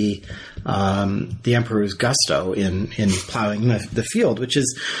terms the emperor's gusto in plowing the field, which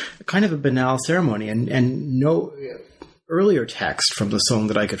is kind of a banal ceremony, and no earlier text from the Song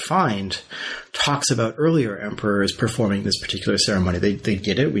that I could find talks about earlier emperors performing this particular ceremony. They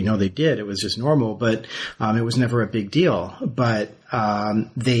did it. We know they did. It was just normal, but it was never a big deal. But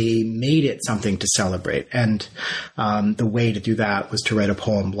they made it something to celebrate, and the way to do that was to write a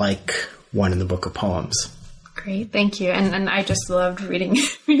poem like one in the Book of Poems. Great, thank you. And I just loved reading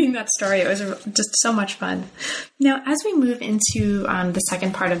that story. It was just so much fun. Now, as we move into the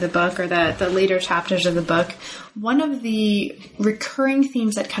second part of the book, or the later chapters of the book, one of the recurring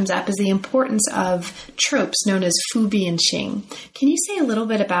themes that comes up is the importance of tropes known as Fu Bi and Xing. Can you say a little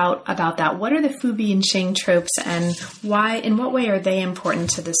bit about that? What are the Fu Bi and Xing tropes, and in what way are they important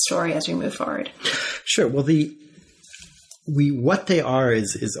to this story as we move forward? Sure. Well, what they are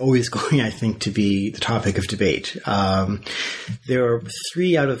is always going, I think, to be the topic of debate. There are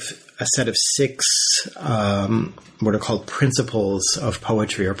 3 out of a set of 6 what are called principles of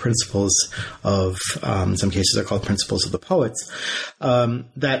poetry, or principles of, in some cases are called principles of the poets,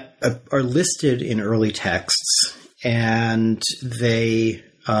 that are listed in early texts. And they,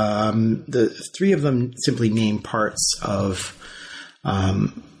 the 3 of them simply name parts of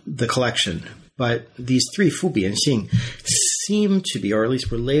the collection. But these 3, Fu Bi and Xing, seem to be, or at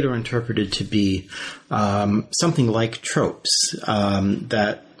least were later interpreted to be, something like tropes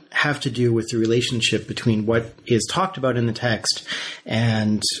that have to do with the relationship between what is talked about in the text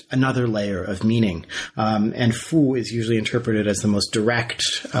and another layer of meaning. And Fu is usually interpreted as the most direct,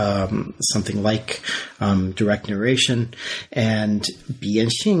 something like direct narration, and Bi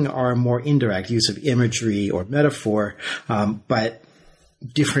and Xing are more indirect, use of imagery or metaphor, but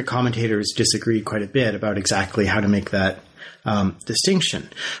different commentators disagree quite a bit about exactly how to make that distinction.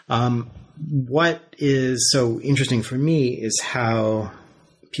 What is so interesting for me is how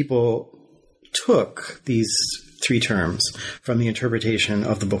people took these three terms from the interpretation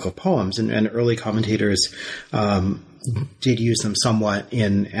of the Book of Poems, and early commentators did use them somewhat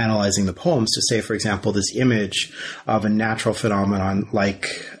in analyzing the poems to say, for example, this image of a natural phenomenon like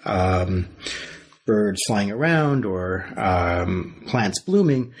birds flying around or plants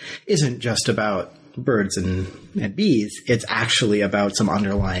blooming isn't just about birds and bees. It's actually about some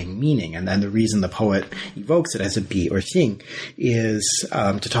underlying meaning. And then the reason the poet evokes it as a bee or xing is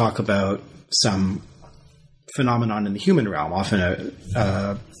to talk about some phenomenon in the human realm, often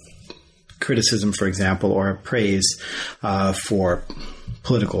a criticism, for example, or a praise for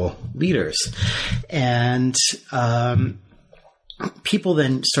political leaders. And people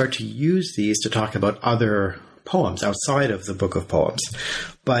then start to use these to talk about other poems outside of the Book of Poems.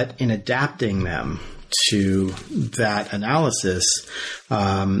 But in adapting them to that analysis,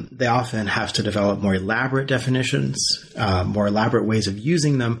 they often have to develop more elaborate definitions, more elaborate ways of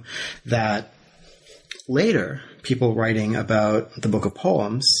using them that later people writing about the Book of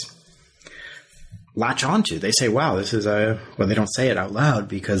Poems latch onto. They say, wow, this is well, they don't say it out loud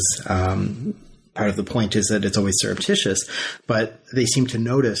because part of the point is that it's always surreptitious, but they seem to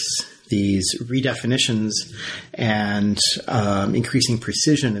notice these redefinitions and increasing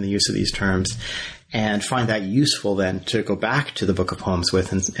precision in the use of these terms, and find that useful then to go back to the Book of Poems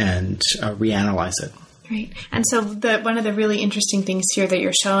with and reanalyze it. Right. And so one of the really interesting things here that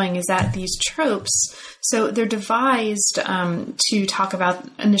you're showing is that these tropes, so they're devised to talk about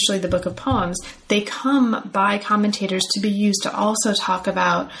initially the Book of Poems. They come by commentators to be used to also talk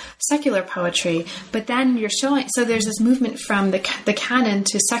about secular poetry. But then you're showing, so there's this movement from the canon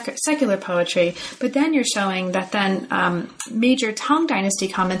to secular poetry. But then you're showing that then major Tang Dynasty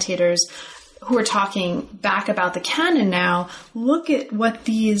commentators who are talking back about the canon now, look at what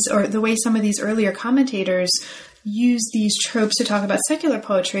these, or the way some of these earlier commentators use these tropes to talk about secular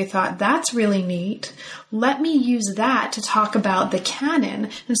poetry, thought that's really neat. Let me use that to talk about the canon.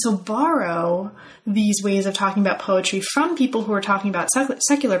 And so borrow these ways of talking about poetry from people who are talking about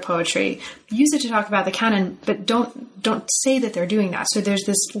secular poetry, use it to talk about the canon, but don't say that they're doing that. So there's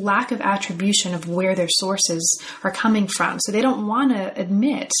this lack of attribution of where their sources are coming from. So they don't want to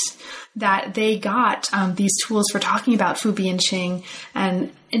admit that they got these tools for talking about Fu Bi and Xing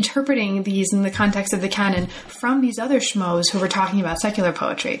and interpreting these in the context of the canon from these other schmoes who were talking about secular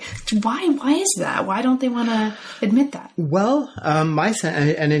poetry. Why is that? Why don't they want to admit that? Well, my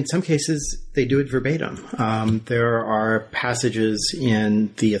sense, and in some cases they do it verbatim. There are passages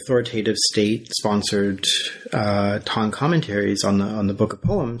in the authoritative state-sponsored Tang commentaries on the Book of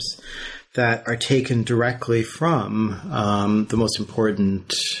Poems that are taken directly from the most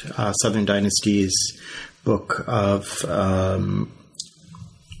important Southern Dynasty's book of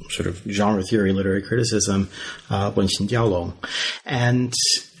sort of genre theory, literary criticism, Wenxin Diaolong. And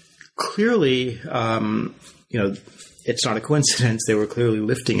clearly, it's not a coincidence. They were clearly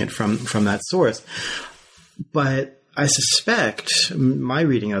lifting it from that source. But I suspect my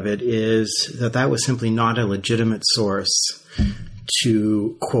reading of it is that was simply not a legitimate source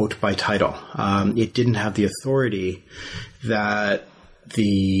to quote by title. It didn't have the authority that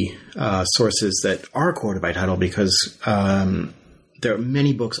the sources that are quoted by title, because there are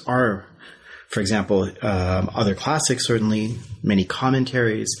many books are, for example, other classics, certainly, many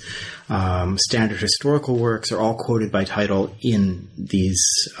commentaries, standard historical works are all quoted by title in these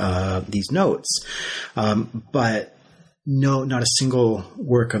notes. But no, not a single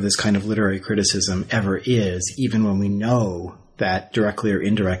work of this kind of literary criticism ever is, even when we know that directly or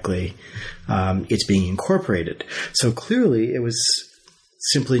indirectly it's being incorporated. So clearly it was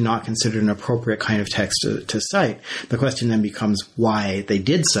simply not considered an appropriate kind of text to cite. The question then becomes why they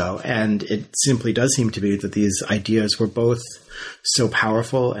did so. And it simply does seem to be that these ideas were both so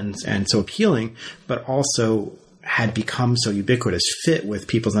powerful and so appealing, but also had become so ubiquitous, fit with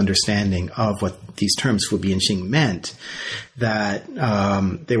people's understanding of what these terms Fu Bi and Xing meant, that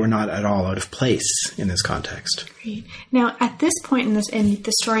they were not at all out of place in this context. Great. Now, at this point in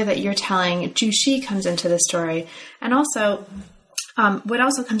the story that you're telling, Zhu Xi comes into the story, and also what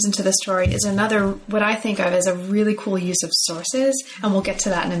also comes into the story is another, what I think of as a really cool use of sources, and we'll get to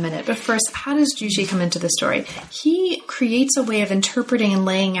that in a minute. But first, how does Zhu Xi come into the story? He creates a way of interpreting and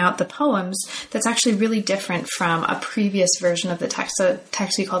laying out the poems that's actually really different from a previous version of the text, a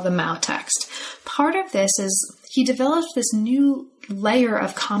text we call the Mao text. Part of this is he developed this new layer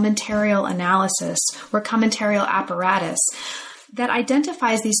of commentarial analysis or commentarial apparatus that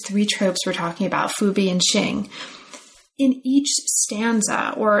identifies these three tropes we're talking about, Fu Bi and Xing. in each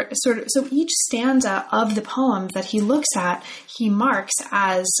stanza, or so each stanza of the poem that he looks at, he marks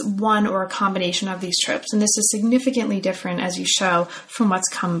as one or a combination of these tropes. And this is significantly different, as you show, from what's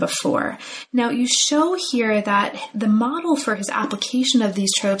come before. Now, you show here that the model for his application of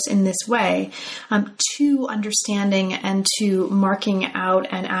these tropes in this way, to understanding and to marking out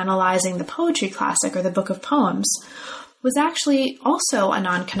and analyzing the poetry classic or the book of poems, was actually also a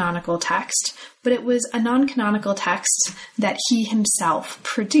non-canonical text, but it was a non-canonical text that he himself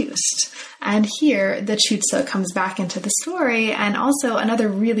produced. And here, the Chuzhe comes back into the story, and also another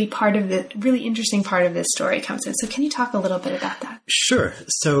really interesting part of this story comes in. So can you talk a little bit about that? Sure.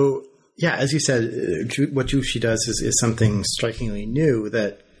 So, yeah, as you said, what Jushi does is something strikingly new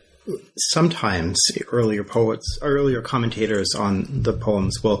that sometimes earlier commentators on the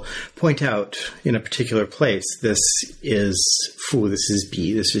poems will point out in a particular place, this is Fu, this is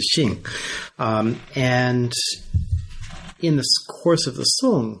Bi, this is Xing. And in the course of the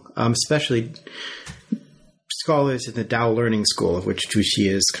song, especially scholars in the Dao learning school, of which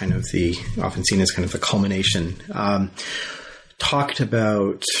Jushi is kind of often seen as kind of the culmination, talked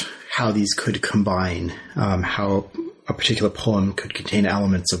about how these could combine, how a particular poem could contain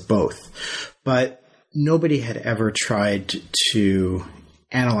elements of both. But nobody had ever tried to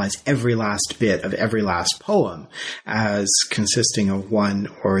analyze every last bit of every last poem as consisting of one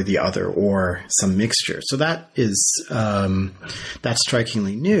or the other or some mixture. So that is that's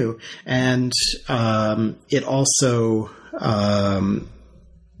strikingly new. And it also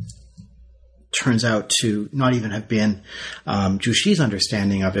turns out to not even have been Jushi's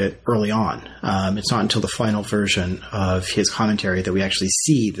understanding of it early on. It's not until the final version of his commentary that we actually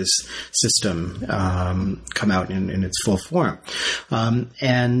see this system come out in its full form.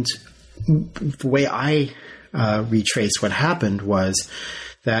 And the way I retrace what happened was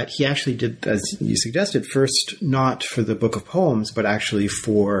that he actually did, as you suggested, first not for the Book of Poems, but actually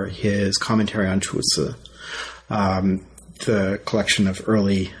for his commentary on Chuzhe, the collection of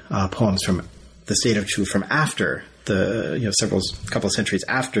early poems from the state of Chu from after couple of centuries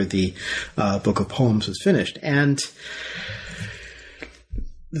after the Book of Poems was finished. And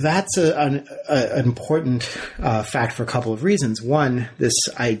that's an important fact for a couple of reasons. One, this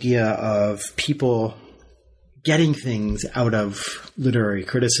idea of people getting things out of literary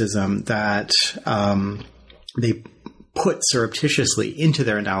criticism that they put surreptitiously into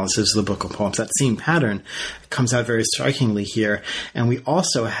their analysis of the Book of Poems. That same pattern comes out very strikingly here. And we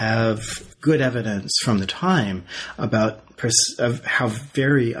also have good evidence from the time of how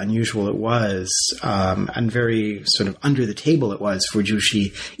very unusual it was, and very sort of under the table it was for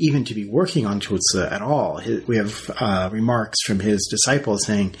Jushi even to be working on Chuzhe at all. We have remarks from his disciples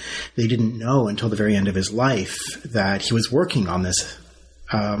saying they didn't know until the very end of his life that he was working on this.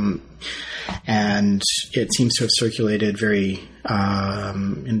 And it seems to have circulated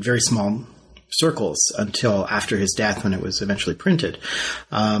in very small circles until after his death, when it was eventually printed.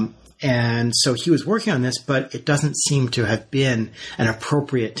 And so he was working on this, but it doesn't seem to have been an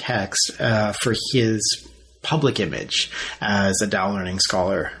appropriate text for his public image as a Dao learning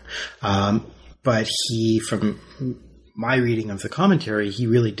scholar. But from my reading of the commentary, he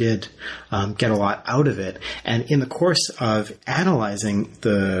really did get a lot out of it. And in the course of analyzing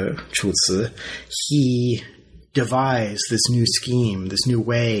the Chuzhe, he devised this new scheme, this new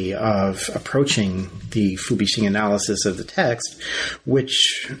way of approaching the Fu Bixing analysis of the text,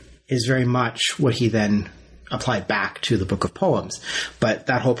 which is very much what he then applied back to the Book of Poems. But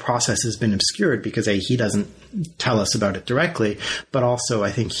that whole process has been obscured because he doesn't tell us about it directly, but also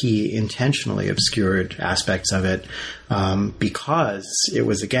I think he intentionally obscured aspects of it because it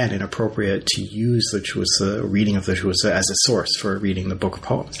was, again, inappropriate to use the Chuzhe, reading of the Chuzhe, as a source for reading the Book of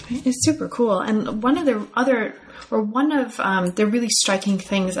Poems. It's super cool. And one of the really striking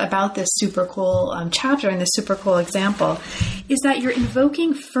things about this super cool chapter and this super cool example is that you're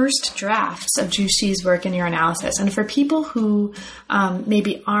invoking first drafts of Jushi's work in your analysis. And for people who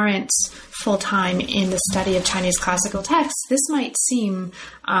maybe aren't full-time in the study of Chinese classical texts, this might seem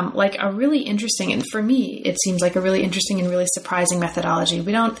like a really interesting, and for me, it seems like a really interesting and really surprising methodology.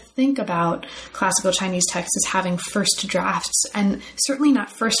 We don't think about classical Chinese texts as having first drafts, and certainly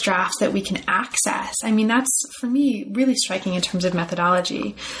not first drafts that we can access. I mean, that's, for me, really striking in terms of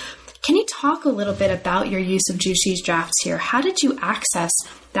methodology. Can you talk a little bit about your use of Jushi's drafts here? How did you access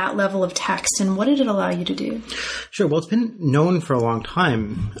that level of text, and what did it allow you to do? Sure. Well, it's been known for a long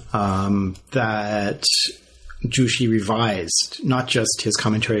time that Jushi revised not just his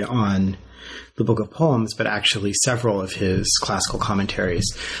commentary on the Book of Poems, but actually several of his classical commentaries.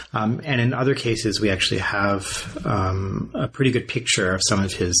 And in other cases, we actually have a pretty good picture of some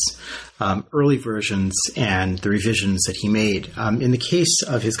of his early versions and the revisions that he made. In the case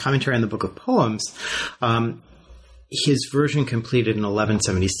of his commentary on the Book of Poems, his version completed in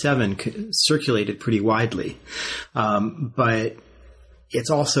 1177 circulated pretty widely, but it's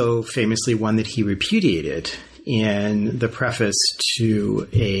also famously one that he repudiated in the preface to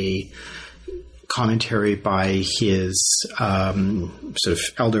a commentary by his sort of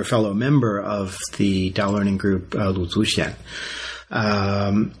elder fellow member of the Dao Learning Group, Lu Zuxian.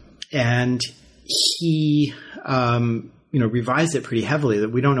 And he revised it pretty heavily.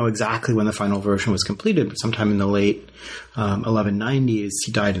 That we don't know exactly when the final version was completed, but sometime in the late 1190s.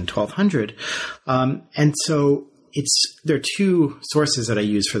 He died in 1200. And so there are two sources that I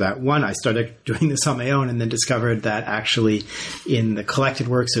use for that. One, I started doing this on my own and then discovered that actually in the collected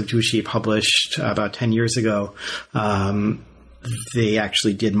works of Jushi published about 10 years ago, they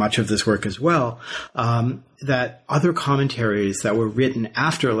actually did much of this work as well, that other commentaries that were written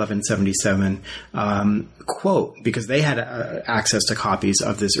after 1177 quote, because they had access to copies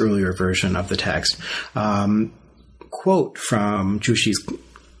of this earlier version of the text, quote from Jushi's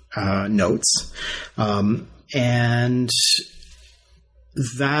notes. And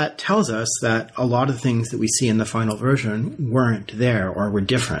that tells us that a lot of things that we see in the final version weren't there or were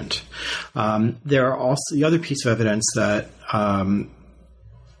different. There are also the other piece of evidence that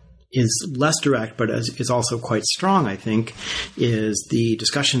is less direct, but is also quite strong, I think, is the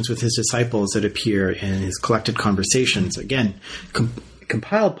discussions with his disciples that appear in his collected conversations. Again,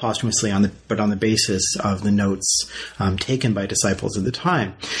 compiled posthumously but on the basis of the notes taken by disciples at the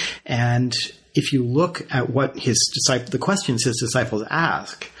time. And if you look at what the questions his disciples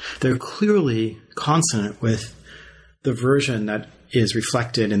ask, they're clearly consonant with the version that is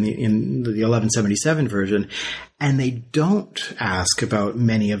reflected in the 1177 version, and they don't ask about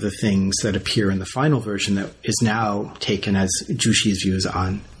many of the things that appear in the final version that is now taken as Jushi's views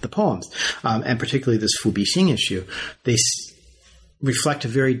on the poems, and particularly this Fu Bixing issue. They reflect a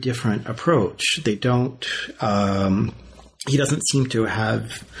very different approach. They don't. He doesn't seem to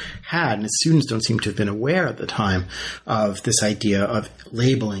have had, and his students don't seem to have been aware at the time of this idea of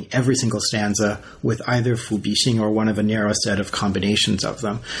labeling every single stanza with either Fu Bixing or one of a narrow set of combinations of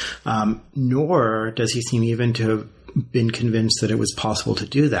them. Nor does he seem even to have been convinced that it was possible to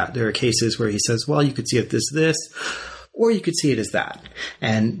do that. There are cases where he says, well, you could see it as this, or you could see it as that.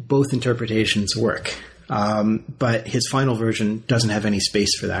 And both interpretations work. But his final version doesn't have any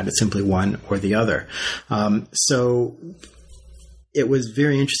space for that. It's simply one or the other. So it was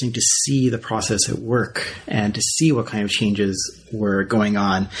very interesting to see the process at work and to see what kind of changes were going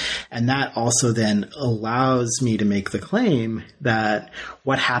on. And that also then allows me to make the claim that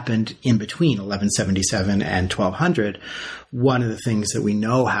what happened in between 1177 and 1200, one of the things that we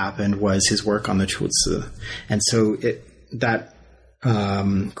know happened was his work on the Chuzi. And so that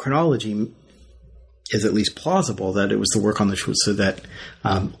chronology is at least plausible, that it was the work on the Chuzi that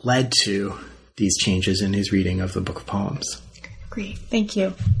led to these changes in his reading of the Book of Poems. Great. Thank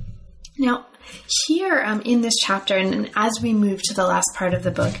you. Now, here in this chapter, and as we move to the last part of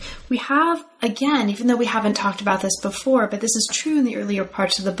the book, we have, again, even though we haven't talked about this before, but this is true in the earlier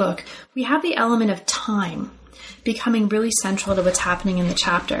parts of the book, we have the element of time becoming really central to what's happening in the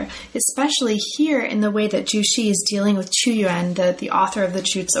chapter, especially here in the way that Jushi is dealing with Chu Yuan, the author of the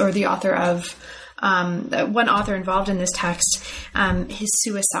Chuzi, or the author of one author involved in this text, his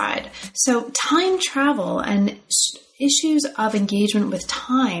suicide. So time travel and issues of engagement with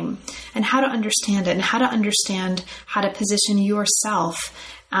time and how to understand it and how to understand how to position yourself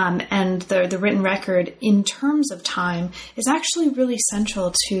and the written record in terms of time is actually really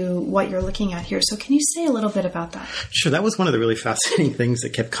central to what you're looking at here. So can you say a little bit about that? Sure. That was one of the really fascinating things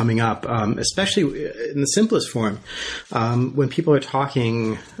that kept coming up, especially in the simplest form. When people are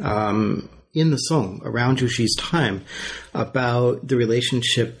talking in the Song around Jushi's time about the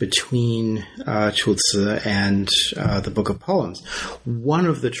relationship between Chuzi and the Book of Poems. One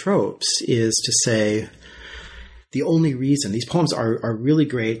of the tropes is to say the only reason these poems are really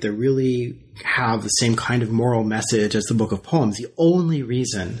great, they really have the same kind of moral message as the Book of Poems. The only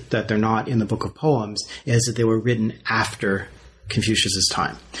reason that they're not in the Book of Poems is that they were written after Confucius's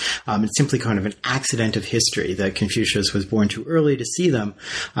time. It's simply kind of an accident of history that Confucius was born too early to see them,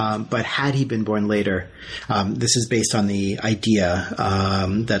 but had he been born later, this is based on the idea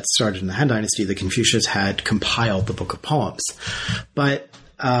that started in the Han Dynasty that Confucius had compiled the Book of Poems. But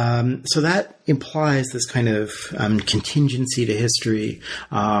so that implies this kind of contingency to history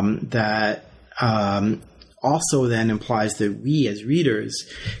that also then implies that we as readers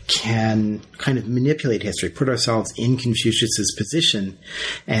can kind of manipulate history, put ourselves in Confucius's position,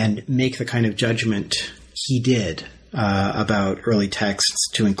 and make the kind of judgment he did about early texts,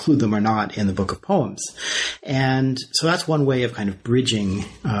 to include them or not in the Book of Poems. And so that's one way of kind of bridging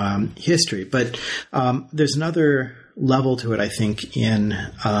history. But there's another level to it, I think, in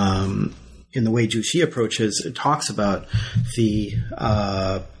the way Zhu Xi approaches. It talks about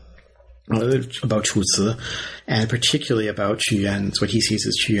about Chu Ci, and particularly about Qu Yuan's, what he sees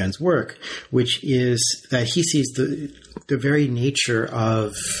as Qu Yuan's work, which is that he sees the very nature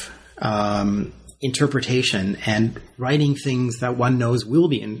of interpretation and writing things that one knows will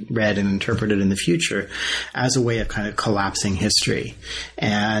be read and interpreted in the future as a way of kind of collapsing history.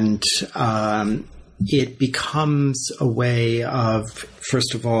 And it becomes a way of,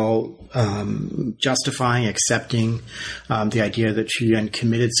 first of all, justifying, accepting the idea that Qu Yuan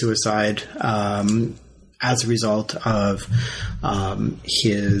committed suicide as a result of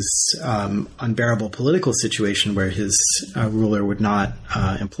his unbearable political situation where his ruler would not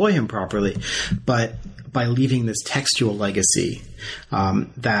employ him properly, but by leaving this textual legacy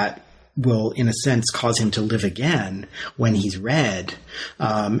that will, in a sense, cause him to live again when he's read,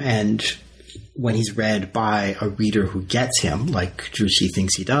 and when he's read by a reader who gets him, like Zhu Xi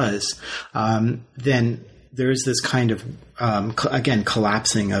thinks he does, then there's this kind of, again,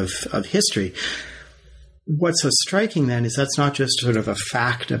 collapsing of history. What's so striking then is that's not just sort of a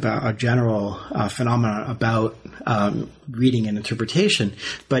fact about a general phenomenon about reading and interpretation,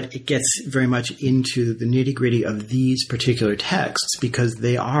 but it gets very much into the nitty-gritty of these particular texts, because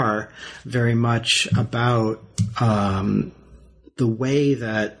they are very much about the way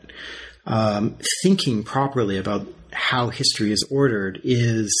that thinking properly about how history is ordered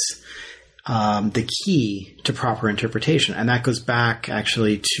is the key to proper interpretation. And that goes back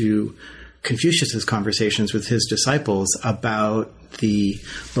actually to Confucius's conversations with his disciples about the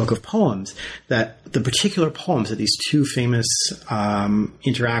Book of Poems, that the particular poems of these two famous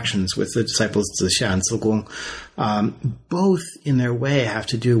interactions with the disciples Zixia and Zigong, both in their way have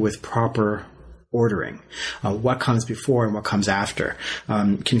to do with proper ordering, what comes before and what comes after.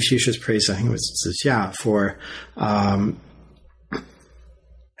 Confucius praised, I think it was Zixia, for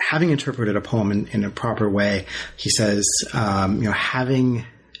having interpreted a poem in a proper way. He says, having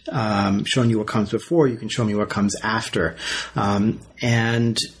shown you what comes before, you can show me what comes after.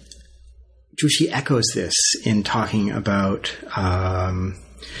 And Zhu Xi echoes this in talking about Qu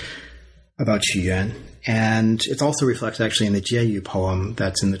Yuan. And it's also reflected actually in the Jieyu poem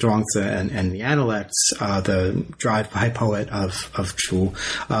that's in the Zhuangzi and the Analects, the drive-by poet of Chu,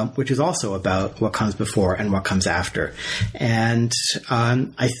 which is also about what comes before and what comes after. And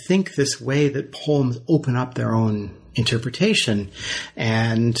I think this way that poems open up their own interpretation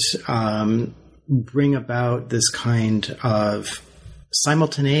and bring about this kind of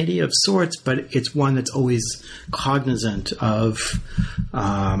simultaneity of sorts, but it's one that's always cognizant of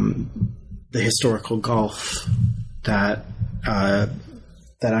the historical gulf that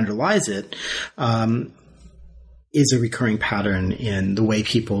underlies it, is a recurring pattern in the way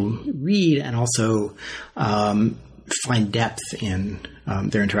people read and also find depth in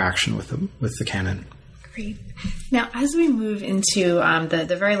their interaction with the canon. Great. Now, as we move into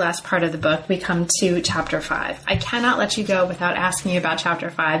the very last part of the book, we come to Chapter 5. I cannot let you go without asking you about Chapter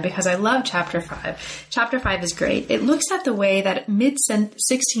 5 because I love Chapter 5. Chapter 5 is great. It looks at the way that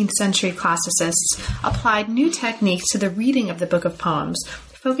mid-16th century classicists applied new techniques to the reading of the Book of Poems,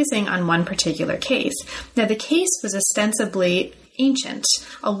 focusing on one particular case. Now, the case was ostensibly ancient,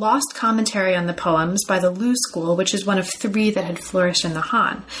 a lost commentary on the poems by the Lu school, which is one of three that had flourished in the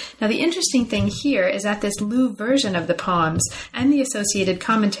Han. Now, the interesting thing here is that this Lu version of the poems and the associated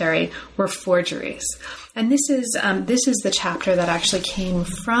commentary were forgeries. And this is the chapter that actually came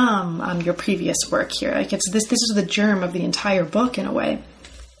from your previous work here. Like this is the germ of the entire book in a way.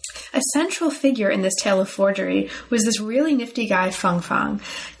 A central figure in this tale of forgery was this really nifty guy, Feng Fang.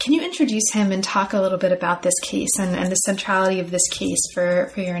 Can you introduce him and talk a little bit about this case and the centrality of this case for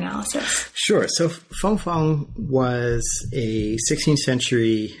your analysis? Sure. So Feng Fang was a 16th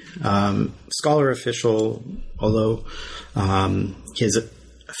century scholar official, although his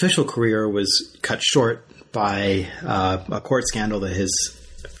official career was cut short by a court scandal that his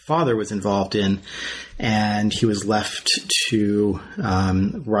father was involved in, and he was left to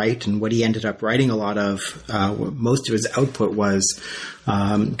write. And what he ended up writing a lot of, most of his output was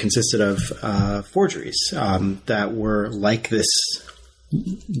consisted of forgeries that were like this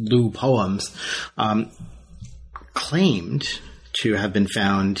Lu poems, claimed to have been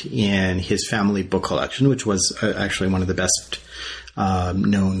found in his family book collection, which was actually one of the best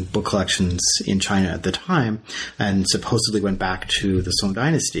known book collections in China at the time, and supposedly went back to the Song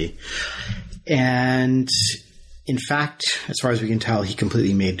Dynasty. And in fact, as far as we can tell, he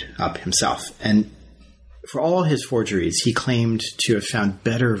completely made up himself. And for all his forgeries, he claimed to have found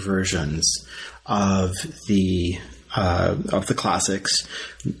better versions of the classics,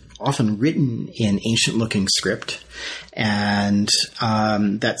 often written in ancient-looking script, and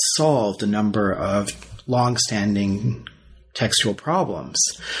that solved a number of long-standing textual problems,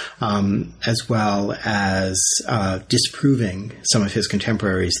 as well as disproving some of his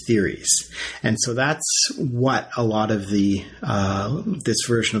contemporaries' theories. And so that's what a lot of the this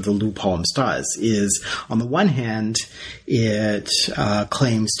version of the Lu poems does, is on the one hand, it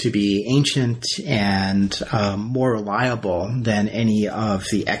claims to be ancient and more reliable than any of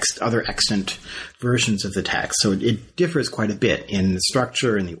the other extant versions of the text. So it differs quite a bit in the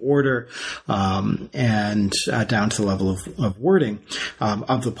structure and the order, and down to the level of wording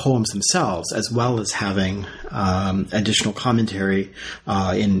of the poems themselves, as well as having additional commentary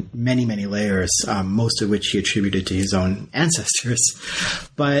in many, many layers, most of which he attributed to his own ancestors.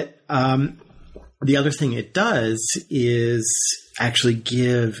 But the other thing it does is actually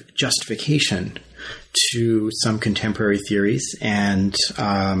give justification to some contemporary theories and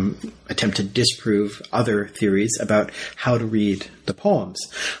attempt to disprove other theories about how to read the poems.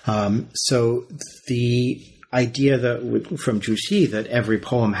 So the idea that from Zhu Xi that every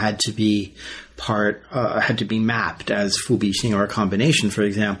poem had to be mapped as Fu Bi Xing or a combination, for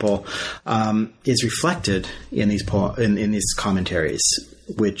example, is reflected in these in these commentaries,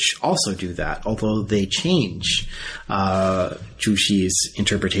 which also do that, although they change Zhu Xi's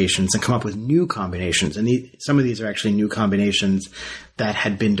interpretations and come up with new combinations. And some of these are actually new combinations that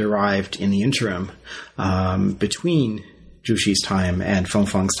had been derived in the interim between Zhu Xi's time and Feng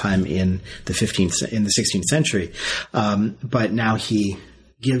Fang's time in the 16th century. But now he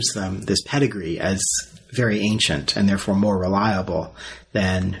gives them this pedigree as very ancient and therefore more reliable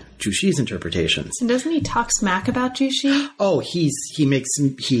than Zhu Xi's interpretations. And doesn't he talk smack about Zhu Xi? Oh,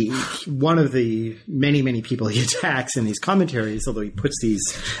 one of the many, many people he attacks in these commentaries, although he puts these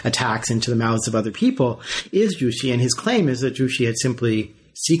attacks into the mouths of other people, is Zhu Xi. And his claim is that Zhu Xi had simply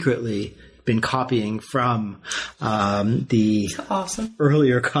secretly been copying from the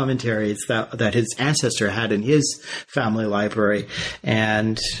earlier commentaries that his ancestor had in his family library,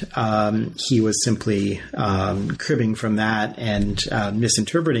 and he was simply cribbing from that and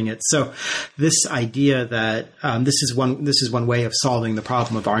misinterpreting it. So this idea that this is one way of solving the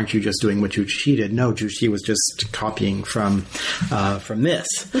problem of aren't you just doing what Zhu Xi did? No, Zhu Xi was just copying from this.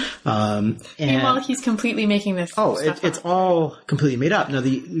 Meanwhile, he's completely making this. It's all completely made up. Now,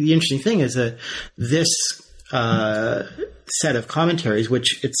 the interesting thing is that this set of commentaries,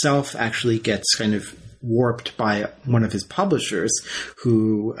 which itself actually gets kind of warped by one of his publishers,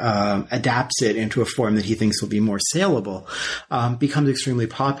 who adapts it into a form that he thinks will be more saleable, becomes extremely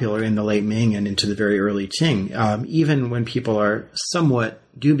popular in the late Ming and into the very early Qing. Even when people are somewhat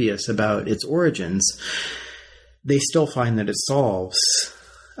dubious about its origins, they still find that it solves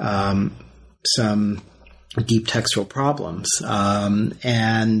some deep textual problems.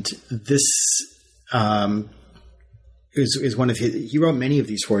 And this is one of his, he wrote many of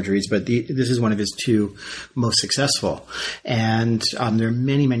these forgeries, but this is one of his two most successful. And there are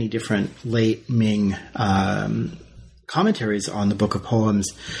many, many different late Ming commentaries on the Book of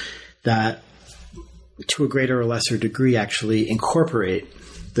Poems that, to a greater or lesser degree, actually incorporate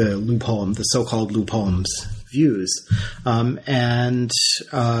the Lu poem, the so-called Lu poems views. And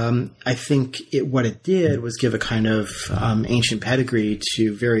I think what it did was give a kind of ancient pedigree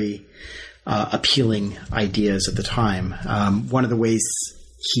to very appealing ideas at the time. One of the ways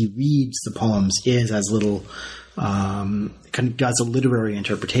he reads the poems is as little, kind of does a literary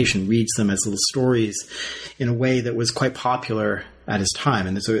interpretation, reads them as little stories in a way that was quite popular at his time.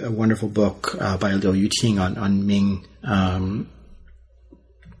 And there's a wonderful book by Liu Yuting on Ming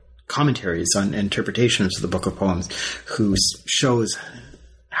commentaries on interpretations of the Book of Poems, who shows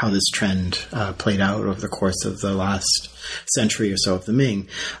how this trend played out over the course of the last century or so of the Ming.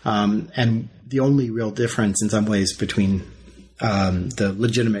 And the only real difference in some ways between the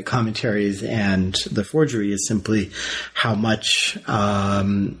legitimate commentaries and the forgery is simply how much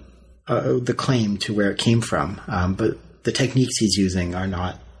the claim to where it came from. But the techniques he's using are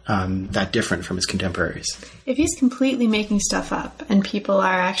not that different from his contemporaries. If he's completely making stuff up and people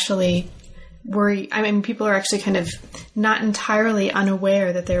are actually people are actually kind of not entirely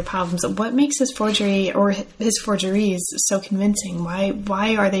unaware that there are problems, what makes his forgery or his forgeries so convincing?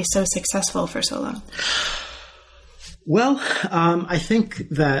 Why are they so successful for so long? Well, I think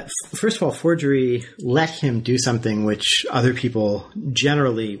that, first of all, forgery let him do something which other people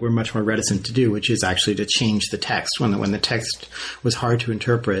generally were much more reticent to do, which is actually to change the text. When the text was hard to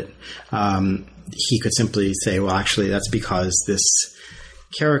interpret, he could simply say, well, actually, that's because this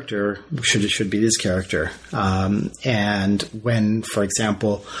character should be this character. And when, for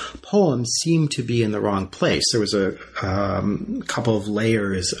example, poems seem to be in the wrong place, there was a couple of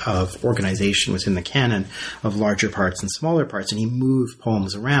layers of organization within the canon of larger parts and smaller parts, and he moved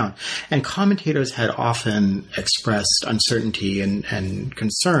poems around. And commentators had often expressed uncertainty and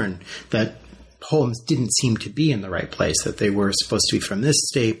concern that poems didn't seem to be in the right place, that they were supposed to be from this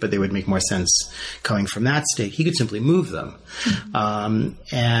state, but they would make more sense coming from that state. He could simply move them. Mm-hmm.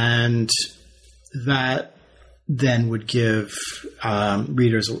 And that then would give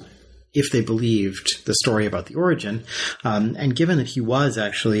readers, if they believed the story about the origin, and given that he was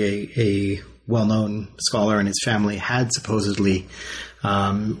actually a well-known scholar and his family had supposedly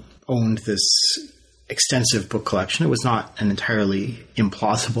owned this extensive book collection. It was not an entirely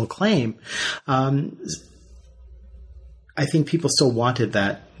implausible claim. I think people still wanted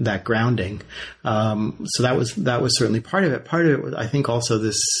that grounding. So that was certainly part of it. Part of it was, I think, also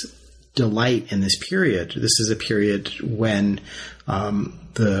this delight in this period. This is a period when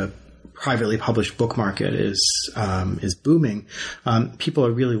the privately published book market is booming. People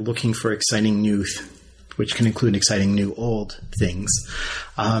are really looking for exciting new, which can include exciting new old things.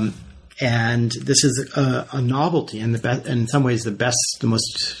 And this is a novelty, and in some ways the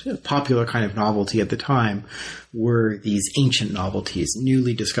most popular kind of novelty at the time were these ancient novelties,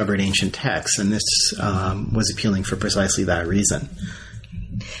 newly discovered ancient texts, and this was appealing for precisely that reason.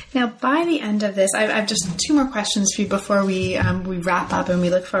 Now, by the end of this, I've just two more questions for you before we wrap up and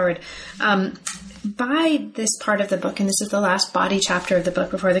we look forward. By this part of the book, and this is the last body chapter of the book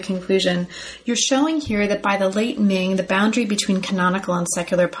before the conclusion, you're showing here that by the late Ming, the boundary between canonical and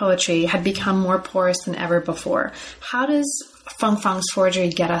secular poetry had become more porous than ever before. How does Feng Fang's forgery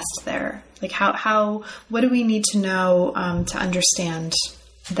get us there? Like, what do we need to know to understand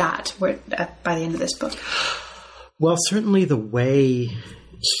that by the end of this book? Well, certainly the way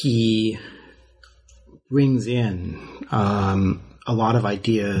he brings in a lot of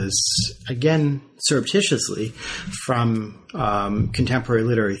ideas, again, surreptitiously, from contemporary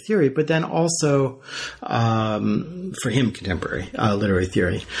literary theory, but then also, for him, contemporary literary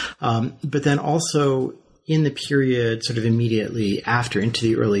theory, but then also in the period sort of immediately after, into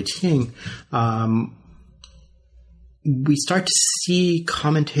the early Qing, we start to see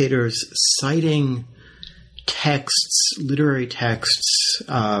commentators citing texts, literary texts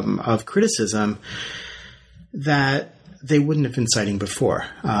of criticism that they wouldn't have been citing before.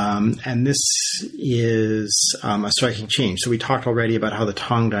 And this is a striking change. So we talked already about how the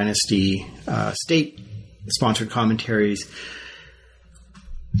Tang Dynasty state-sponsored commentaries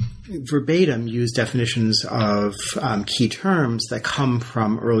verbatim use definitions of key terms that come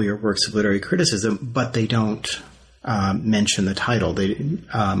from earlier works of literary criticism, but they don't mention the title. They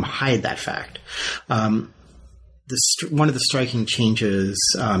hide that fact. One of the striking changes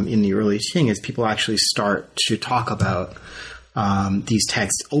in the early Qing is people actually start to talk about these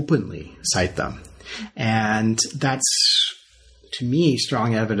texts openly, cite them. And that's, to me,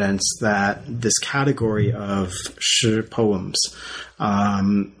 strong evidence that this category of shi poems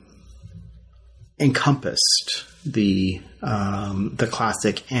encompassed the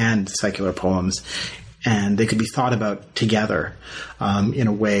classic and secular poems, and they could be thought about together in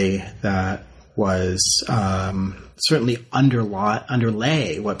a way that was certainly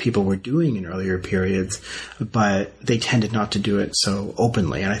underlay what people were doing in earlier periods, but they tended not to do it so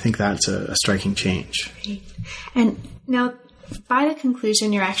openly. And I think that's a striking change. Great. And now, by the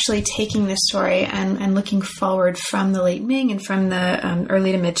conclusion, you're actually taking this story and looking forward from the late Ming and from the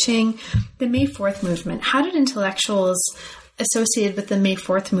early to mid-Qing, the May 4th movement. How did intellectuals associated with the May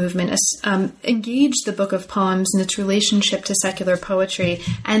 4th movement engage the book of poems and its relationship to secular poetry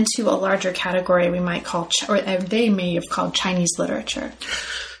and to a larger category we might call, or they may have called, Chinese literature?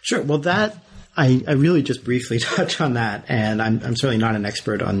 Sure. Well, that I really just briefly touch on that, and I'm certainly not an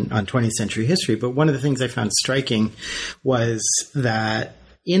expert on 20th century history, but one of the things I found striking was that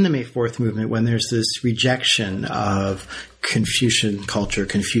in the May 4th movement, when there's this rejection of Confucian culture,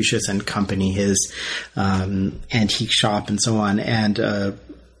 Confucius and company, his antique shop and so on, and a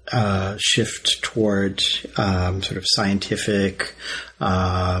shift toward sort of scientific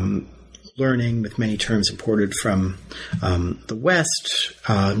learning with many terms imported from the West,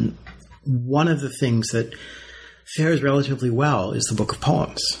 one of the things that fares relatively well is the book of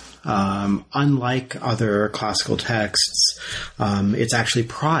poems. Unlike other classical texts, it's actually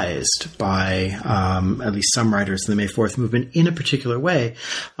prized by at least some writers in the May 4th movement in a particular way,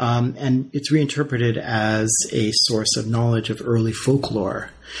 and it's reinterpreted as a source of knowledge of early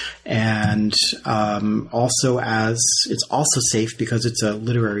folklore. And it's also safe because it's a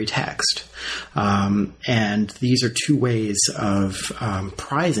literary text. And these are two ways of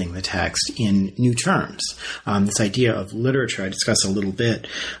prizing the text in new terms. This idea of literature I discussed a little bit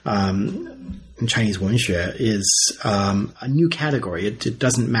in Chinese wenxue is a new category. It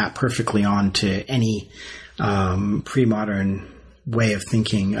doesn't map perfectly onto any pre-modern way of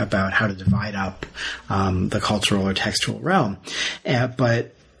thinking about how to divide up the cultural or textual realm.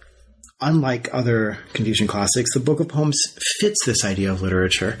 But unlike other Confucian classics, the Book of Poems fits this idea of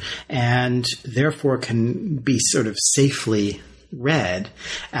literature and therefore can be sort of safely read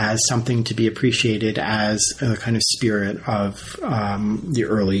as something to be appreciated as a kind of spirit of the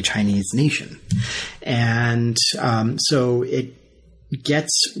early Chinese nation. And so it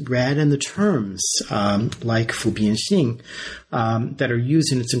gets read in the terms like Fu Bian Xing that are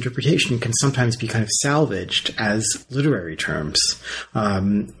used in its interpretation can sometimes be kind of salvaged as literary terms.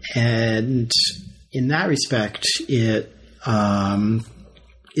 And in that respect, it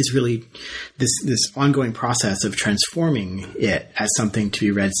is really this ongoing process of transforming it as something to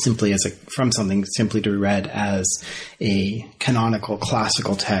be read simply from something simply to be read as a canonical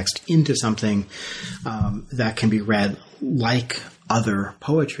classical text into something that can be read like other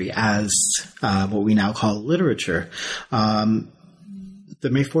poetry as what we now call literature. The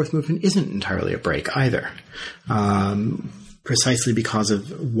May 4th movement isn't entirely a break either, precisely because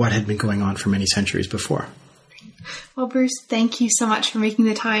of what had been going on for many centuries before. Well, Bruce, thank you so much for making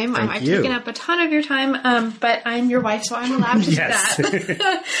the time. I've taken up a ton of your time, but I'm your wife, so I'm allowed to do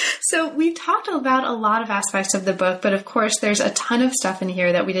that. So we've talked about a lot of aspects of the book, but of course there's a ton of stuff in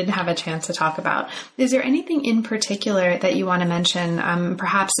here that we didn't have a chance to talk about. Is there anything in particular that you want to mention,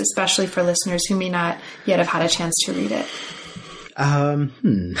 perhaps especially for listeners who may not yet have had a chance to read it?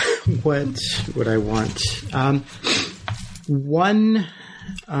 What would I want?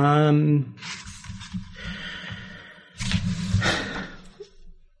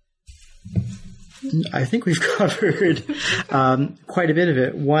 I think we've covered quite a bit of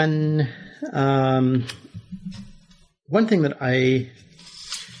it. One thing that I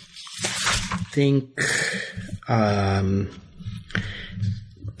think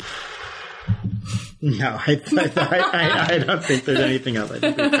no, I don't think there's anything else. I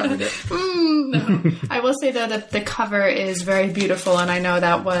think we've covered it. No. I will say, though, that the cover is very beautiful, and I know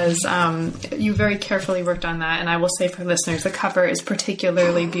that was, you very carefully worked on that, and I will say for listeners, the cover is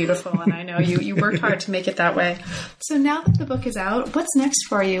particularly beautiful, and I know you worked hard to make it that way. So now that the book is out, what's next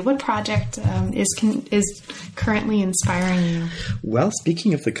for you? What project is currently inspiring you? Well,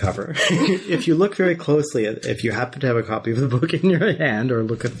 speaking of the cover, if you look very closely, if you happen to have a copy of the book in your hand or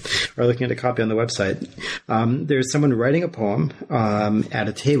looking at a copy on the website, there's someone writing a poem at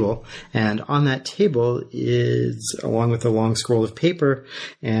a table, and on that table is, along with a long scroll of paper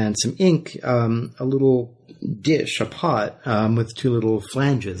and some ink, a little dish, a pot with two little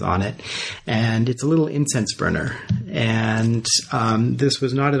flanges on it, and it's a little incense burner. And this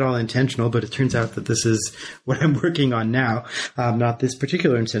was not at all intentional, but it turns out that this is what I'm working on now. Not this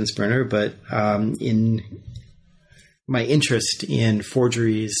particular incense burner, but in my interest in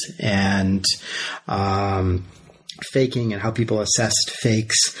forgeries and faking and how people assessed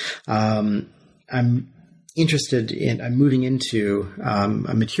fakes. I'm moving into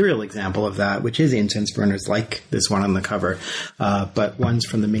a material example of that, which is incense burners like this one on the cover, but ones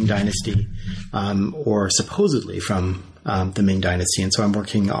from the Ming Dynasty, or supposedly from the Ming Dynasty. And so I'm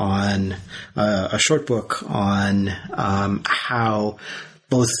working on a short book on how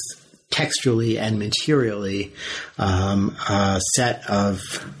both textually and materially a set of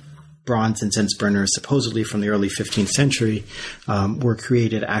bronze incense burners, supposedly from the early 15th century, were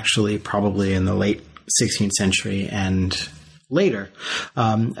created actually probably in the late 16th century and later,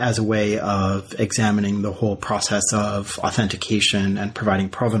 as a way of examining the whole process of authentication and providing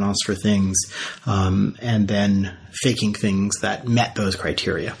provenance for things, and then faking things that met those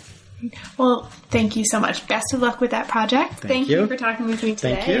criteria. Well, thank you so much. Best of luck with that project. Thank you for talking with me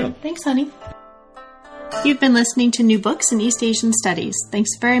today. Thank you. And thanks, honey. You've been listening to New Books in East Asian Studies. Thanks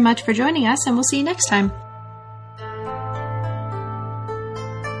very much for joining us, and we'll see you next time.